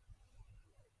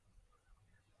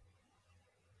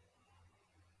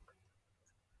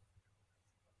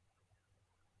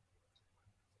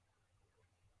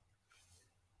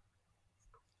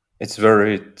 it's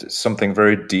very something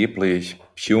very deeply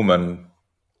human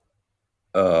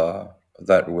uh,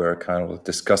 that we're kind of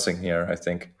discussing here, I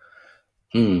think,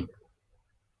 Hmm.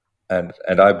 and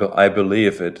I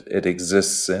believe it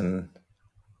exists in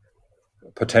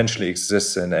potentially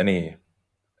exists in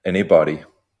anybody,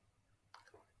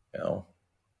 you know.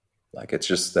 Like, it's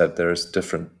just that there's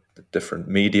different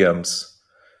mediums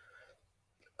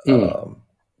Hmm.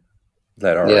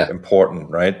 that are Yeah. important,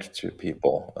 right, to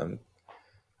people. And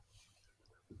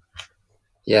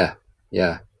Yeah.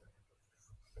 Yeah.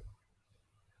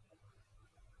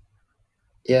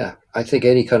 Yeah. I think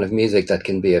any kind of music that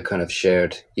can be a kind of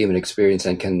shared human experience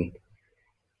and can.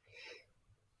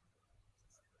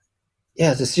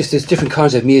 Yeah, there's different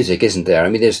kinds of music, isn't there? I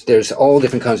mean, there's all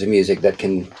different kinds of music that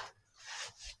can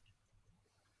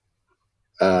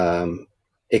um,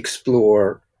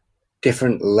 explore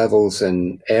different levels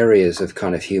and areas of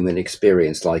kind of human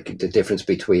experience, like the difference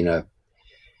between a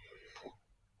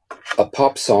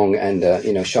pop song and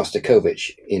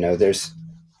Shostakovich.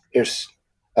 There's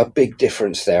a big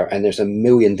difference there, and there's a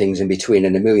million things in between,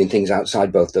 and a million things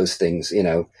outside both those things.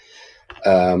 That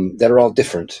are all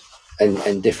different,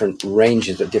 and different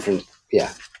ranges of different.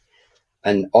 Yeah,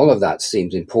 and all of that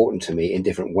seems important to me in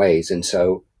different ways, and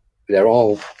so they're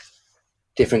all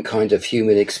different kinds of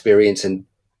human experience. And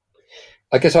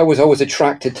I guess I was always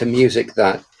attracted to music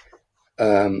that,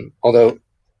 although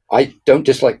I don't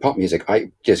dislike pop music,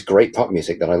 there's great pop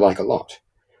music that I like a lot.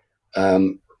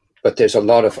 Um, but there's a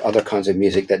lot of other kinds of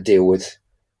music that deal with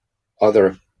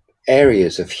other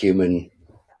areas of human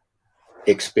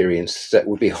experience that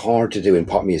would be hard to do in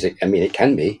pop music. I mean, it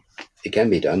can be. it can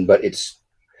be done, but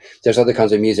there's other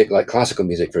kinds of music, like classical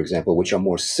music, for example, which are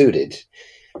more suited,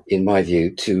 in my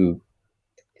view, to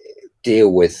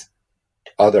deal with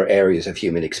other areas of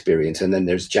human experience. And then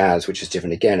there's jazz, which is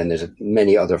different again, and there's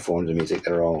many other forms of music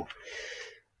that are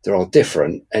they're all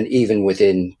different. And even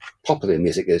within popular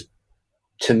music,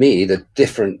 to me, the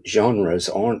different genres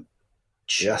aren't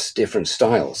just different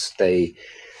styles. They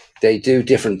do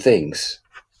different things.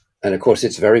 And of course,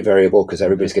 it's very variable because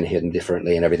everybody's going to hear them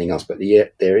differently and everything else. But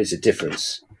there is a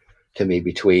difference to me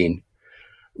between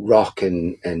rock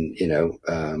and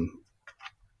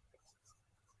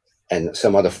and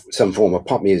some form of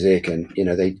pop music, and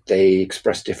they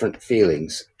express different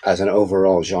feelings as an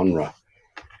overall genre.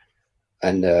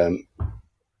 And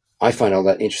I find all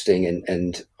that interesting,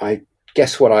 and I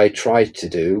guess what I try to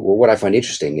do, or what I find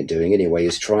interesting in doing anyway,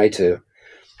 is try to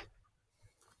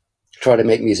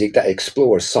make music that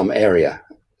explores some area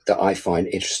that I find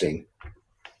interesting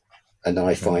and that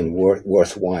I find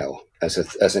worthwhile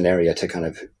as an area to kind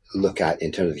of look at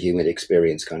in terms of human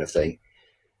experience, kind of thing.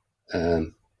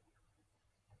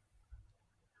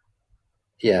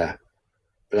 Yeah,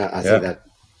 but I think that.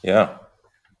 Yeah.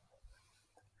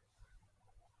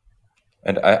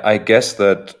 And I guess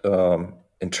that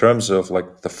in terms of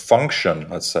like the function,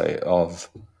 let's say, of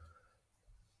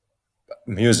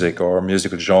music or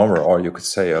musical genre, or you could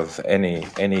say of any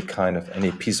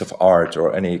piece of art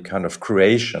or any kind of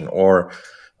creation or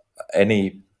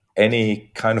any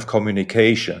kind of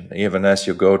communication, even as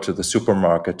you go to the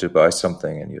supermarket to buy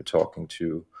something and you're talking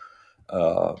to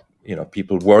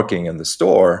people working in the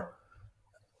store,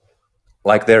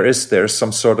 like there's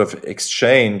some sort of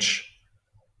exchange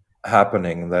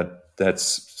happening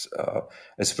that's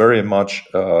is very much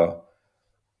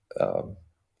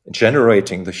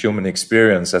generating the human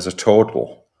experience as a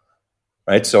total,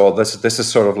 right? So this is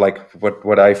sort of like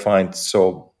what I find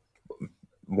so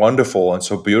wonderful and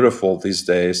so beautiful these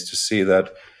days, to see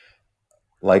that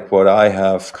like what I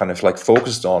have kind of like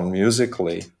focused on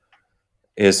musically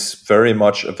is very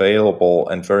much available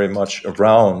and very much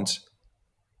around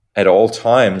at all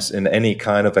times in any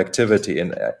kind of activity,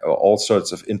 in all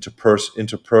sorts of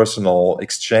interpersonal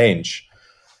exchange,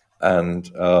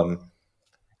 and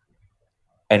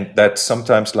that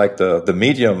sometimes like the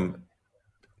medium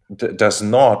does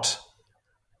not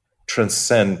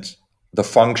transcend the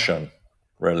function,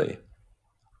 really.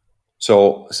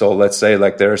 So let's say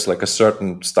like there's like a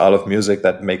certain style of music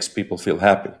that makes people feel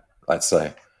happy, let's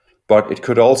say, but it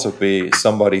could also be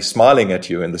somebody smiling at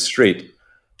you in the street,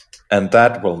 and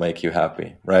that will make you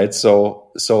happy, right?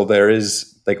 So there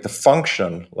is like the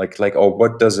function, like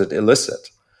what does it elicit,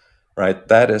 right?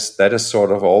 That is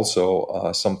sort of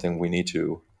also something we need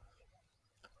to.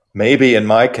 Maybe in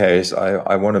my case,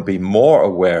 I want to be more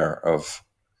aware of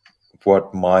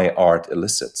what my art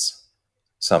elicits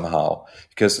somehow,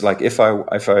 because like if I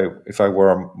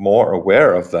were more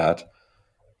aware of that,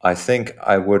 I think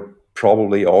I would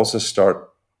probably also start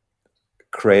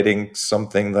creating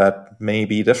something that may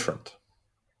be different.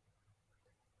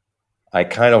 I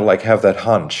kind of like have that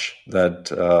hunch that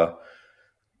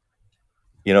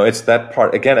it's that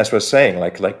part again, as we're saying,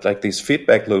 like these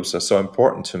feedback loops are so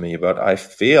important to me, but I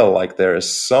feel like there is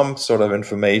some sort of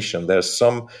information, there's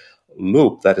some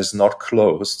loop that is not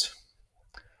closed,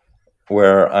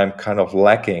 where I'm kind of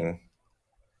lacking.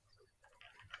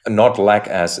 Not lack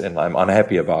as in I'm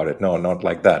unhappy about it, no, not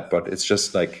like that, but it's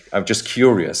just like I'm just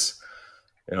curious,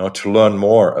 to learn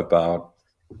more about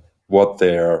what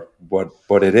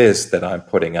it is that I'm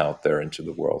putting out there into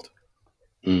the world.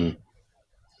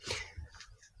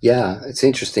 Yeah, it's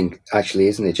interesting, actually,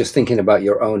 isn't it? Just thinking about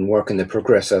your own work and the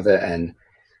progress of it and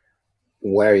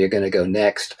where you're going to go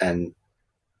next. And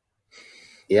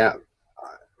yeah,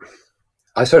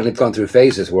 I certainly have gone through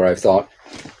phases where I've thought,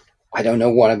 I don't know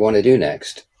what I want to do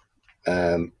next.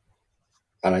 And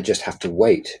I just have to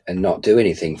wait and not do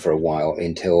anything for a while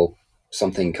until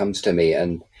something comes to me.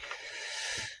 And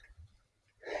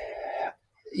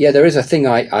yeah, there is a thing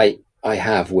I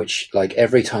have, which like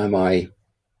every time I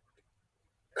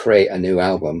create a new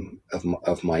album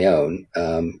of my own,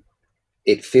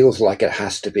 it feels like it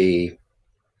has to be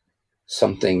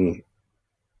something.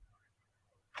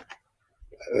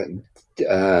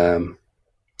 It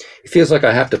feels like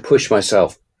I have to push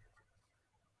myself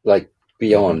like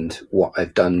beyond what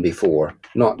I've done before,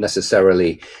 not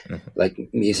necessarily like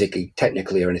musically,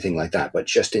 technically, or anything like that, but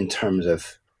just in terms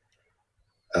of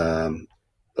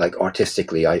like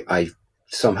artistically, I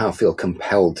somehow feel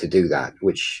compelled to do that,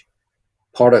 which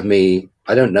part of me,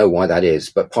 I don't know why that is,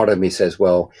 but part of me says,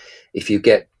 well, if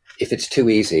it's too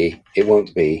easy, it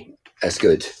won't be as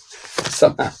good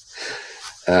somehow.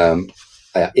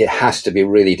 It has to be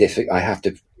really difficult. I have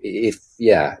to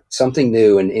something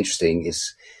new and interesting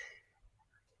is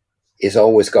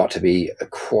always got to be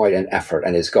quite an effort,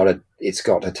 and it's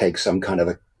got to take some kind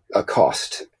of a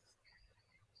cost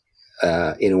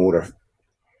in order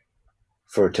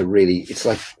for it to really. It's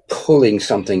like pulling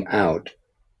something out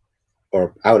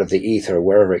of the ether,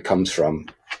 wherever it comes from,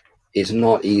 is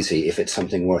not easy if it's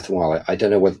something worthwhile. I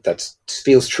don't know whether that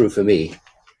feels true for me.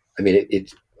 I mean,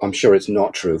 I'm sure it's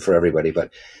not true for everybody, but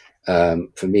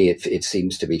for me, it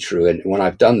seems to be true. And when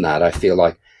I've done that, I feel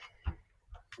like,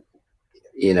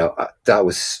 that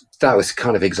was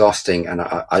kind of exhausting, and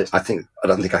I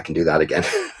don't think I can do that again.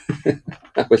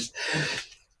 That was,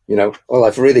 well,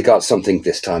 I've really got something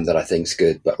this time that I think's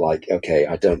good, but like, okay,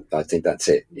 I think that's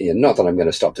it. Not that I'm going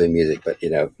to stop doing music, but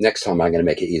next time I'm going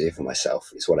to make it easier for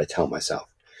myself, is what I tell myself.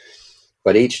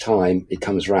 But each time it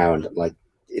comes round, like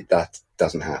that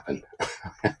doesn't happen.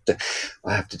 I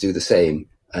have to do the same,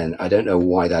 and I don't know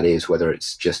why that is. Whether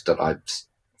it's just that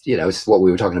it's what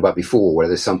we were talking about before, where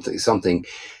there's something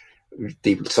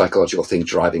deep psychological thing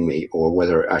driving me, or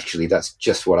whether actually that's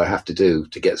just what I have to do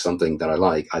to get something that I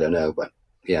like. I don't know, but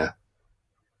yeah.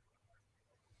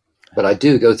 But I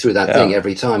do go through that thing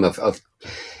every time of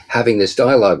having this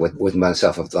dialogue with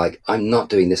myself of like, I'm not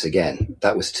doing this again.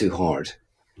 That was too hard.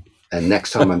 And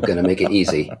next time I'm going to make it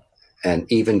easy. And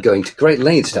even going to great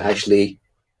lengths to actually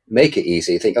make it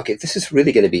easy. Think, okay, this is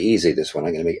really going to be easy, this one.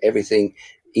 I'm going to make everything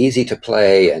easy to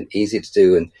play and easy to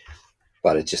do.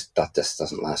 But that just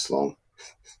doesn't last long.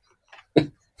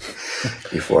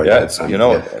 Before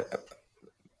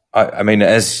I mean,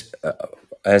 as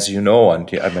you know,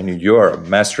 and I mean, you're a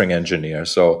mastering engineer,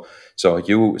 so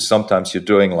sometimes you're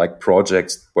doing like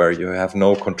projects where you have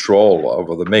no control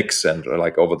over the mix and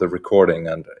like over the recording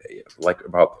and like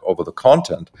over the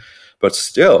content, but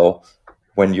still,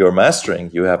 when you're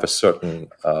mastering, you have a certain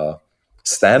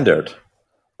standard,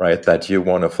 right, that you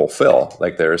want to fulfill.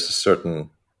 Like there is a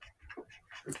certain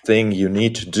thing you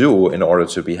need to do in order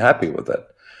to be happy with it,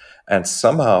 and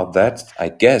somehow that, I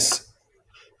guess,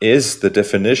 is the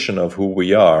definition of who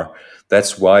we are.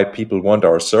 That's why people want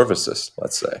our services,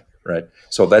 let's say, right?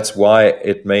 So that's why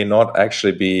it may not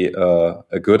actually be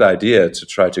a good idea to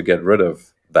try to get rid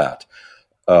of that.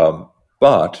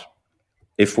 But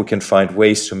if we can find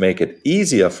ways to make it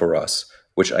easier for us,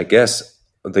 which I guess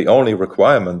the only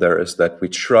requirement there is that we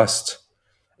trust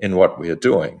in what we are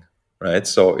doing, right?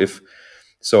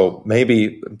 So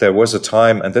maybe there was a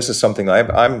time, and this is something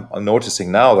I'm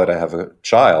noticing now that I have a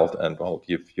child, and well,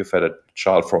 you've had a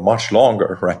child for much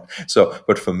longer, right? So,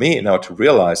 but for me now to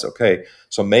realize, okay,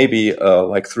 so maybe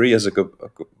like 3 years ago,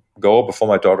 before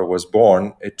my daughter was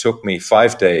born, it took me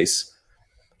 5 days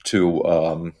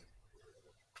to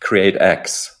create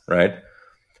X, right?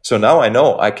 So now I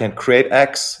know I can create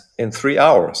X in 3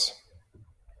 hours.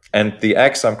 And the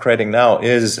X I'm creating now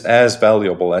is as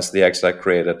valuable as the X I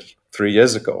created 3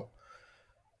 years ago.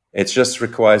 It just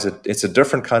requires it's a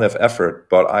different kind of effort,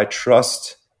 but I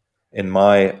trust in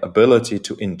my ability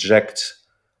to inject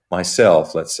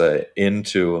myself, let's say,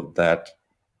 into that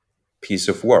piece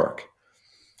of work.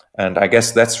 And I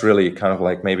guess that's really kind of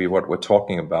like maybe what we're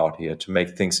talking about here. To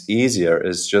make things easier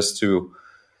is just to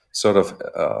sort of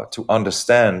to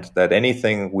understand that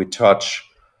anything we touch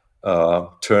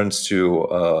turns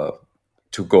to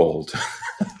gold.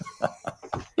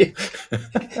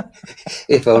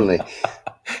 If only.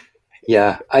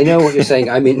 Yeah, I know what you're saying.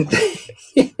 I mean,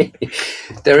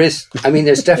 there's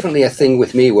definitely a thing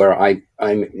with me where I'm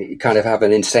kind of have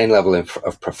an insane level of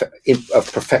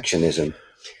perfectionism,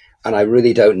 and I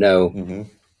really don't know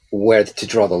where to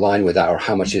draw the line with that, or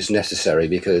how much is necessary,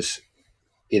 because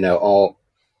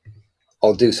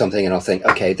I'll do something and I'll think,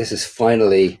 okay, this is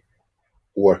finally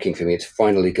working for me. It's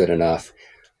finally good enough.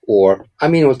 Or, I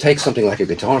mean, it'll take something like a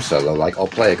guitar solo. Like I'll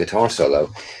play a guitar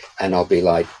solo and I'll be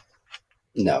like,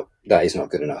 no, that is not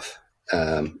good enough.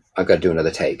 I've got to do another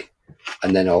take.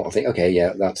 And then I'll think, okay,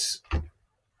 yeah, that's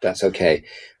okay.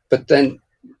 But then,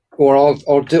 or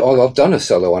I've done a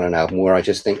solo on an album where I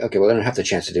just think, okay, well, I don't have the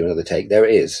chance to do another take. There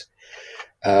it is.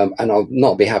 And I'll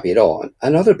not be happy at all.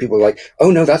 And other people are like, oh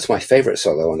no, that's my favorite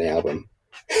solo on the album.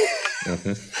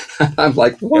 I'm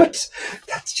like, what?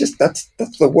 Yeah. That's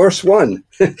the worst one.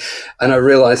 And I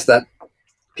realized that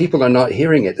people are not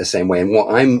hearing it the same way. And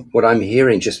what I'm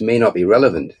hearing just may not be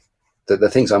relevant. The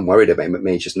things I'm worried about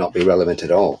may just not be relevant at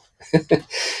all.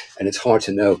 And it's hard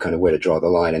to know kind of where to draw the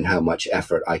line and how much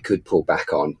effort I could pull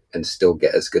back on and still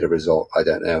get as good a result. I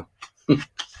don't know.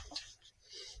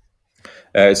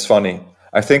 It's funny.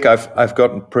 I think I've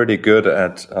gotten pretty good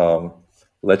at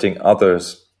letting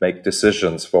others make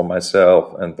decisions for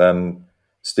myself, and then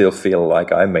still feel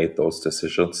like I made those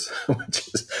decisions,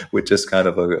 which is kind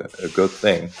of a good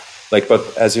thing. Like,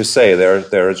 but as you say,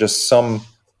 there are just some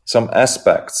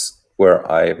aspects where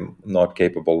I'm not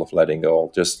capable of letting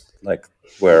go. Just like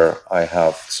where I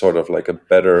have sort of like a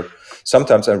better.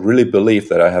 Sometimes I really believe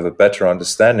that I have a better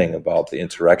understanding about the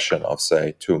interaction of,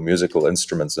 say, two musical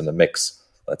instruments in a mix.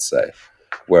 Let's say,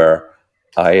 where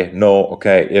I know,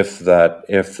 okay, if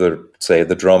the say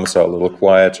the drums are a little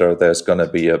quieter, there's going to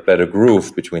be a better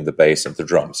groove between the bass and the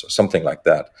drums, or something like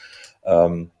that.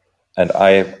 And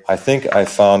I think I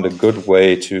found a good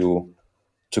way to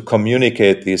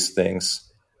communicate these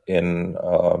things in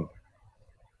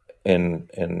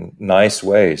in nice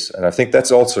ways. And I think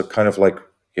that's also kind of like,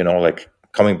 like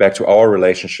coming back to our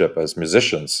relationship as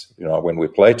musicians. When we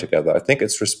play together, I think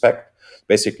it's respect,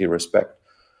 basically respect.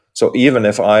 So even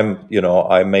if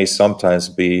I may sometimes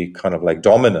be kind of like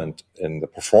dominant in the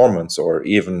performance, or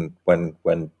even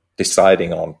when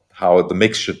deciding on how the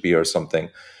mix should be or something,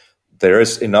 there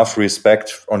is enough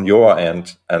respect on your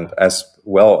end, and as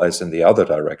well as in the other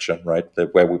direction, right?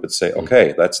 Where we would say,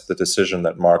 okay, that's the decision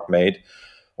that Mark made,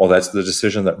 or that's the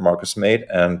decision that Marcus made,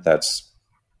 and that's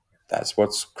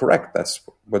what's correct. That's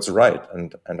what's right.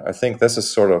 And I think this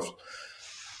is sort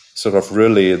of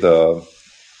really the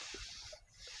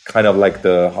kind of like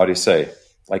the, how do you say,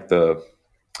 like the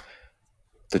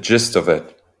gist of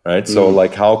it, right? So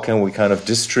like, how can we kind of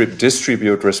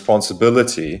distribute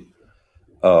responsibility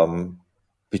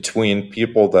between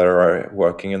people that are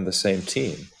working in the same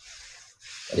team?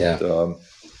 And,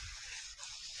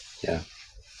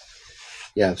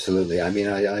 yeah, absolutely. I mean,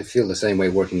 I feel the same way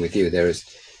working with you. There's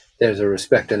a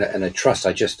respect and a trust.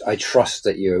 I trust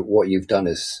that what you've done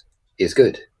is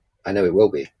good. I know it will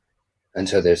be. And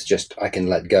so there's just, I can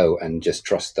let go and just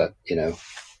trust that,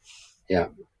 yeah.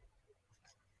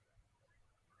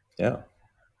 Yeah.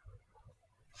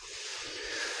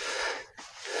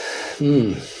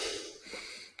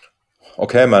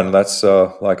 Okay, man, that's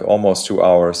like almost 2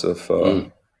 hours of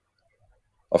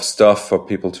stuff for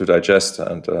people to digest.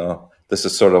 And this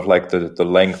is sort of like the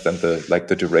length and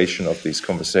the duration of these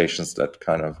conversations that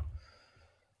kind of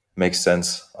makes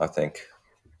sense, I think.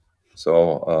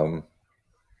 So,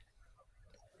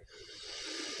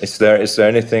 is there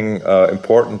anything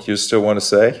important you still want to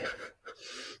say?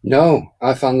 No,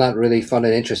 I found that really fun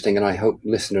and interesting, and I hope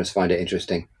listeners find it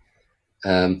interesting.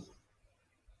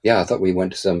 Yeah, I thought we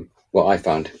went to some, what I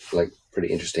found like pretty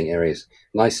interesting areas.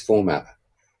 Nice format,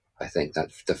 I think, that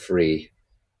the free,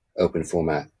 open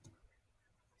format.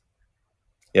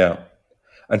 Yeah.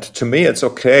 And to me, it's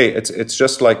okay. It's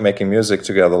just like making music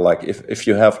together. Like if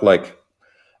you have like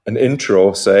an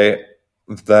intro, say,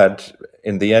 that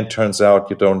in the end turns out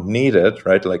you don't need it,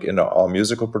 right? Like in our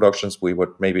musical productions, we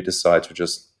would maybe decide to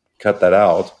just cut that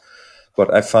out.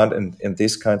 But I find in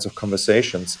these kinds of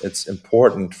conversations,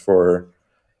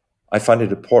 I find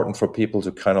it important for people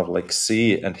to kind of like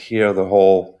see and hear the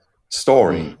whole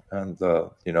story and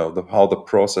how the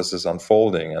process is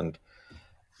unfolding.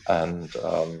 And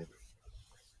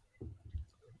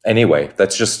anyway,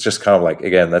 that's just kind of like,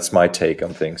 again, that's my take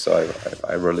on things. So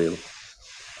I really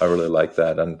like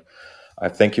that. And I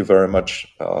thank you very much,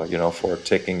 for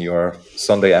taking your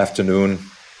Sunday afternoon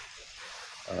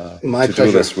My to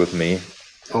pleasure. do this with me.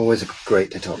 Always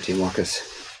great to talk to you, Marcus.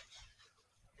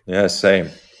 Yeah,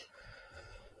 same.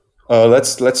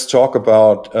 Let's talk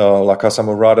about La Casa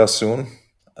Murada soon,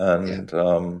 and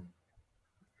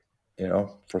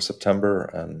for September,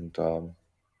 and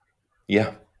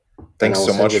yeah, thanks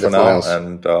so much for now,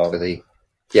 and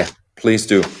please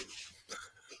do.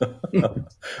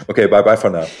 Okay, bye for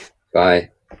now. Bye.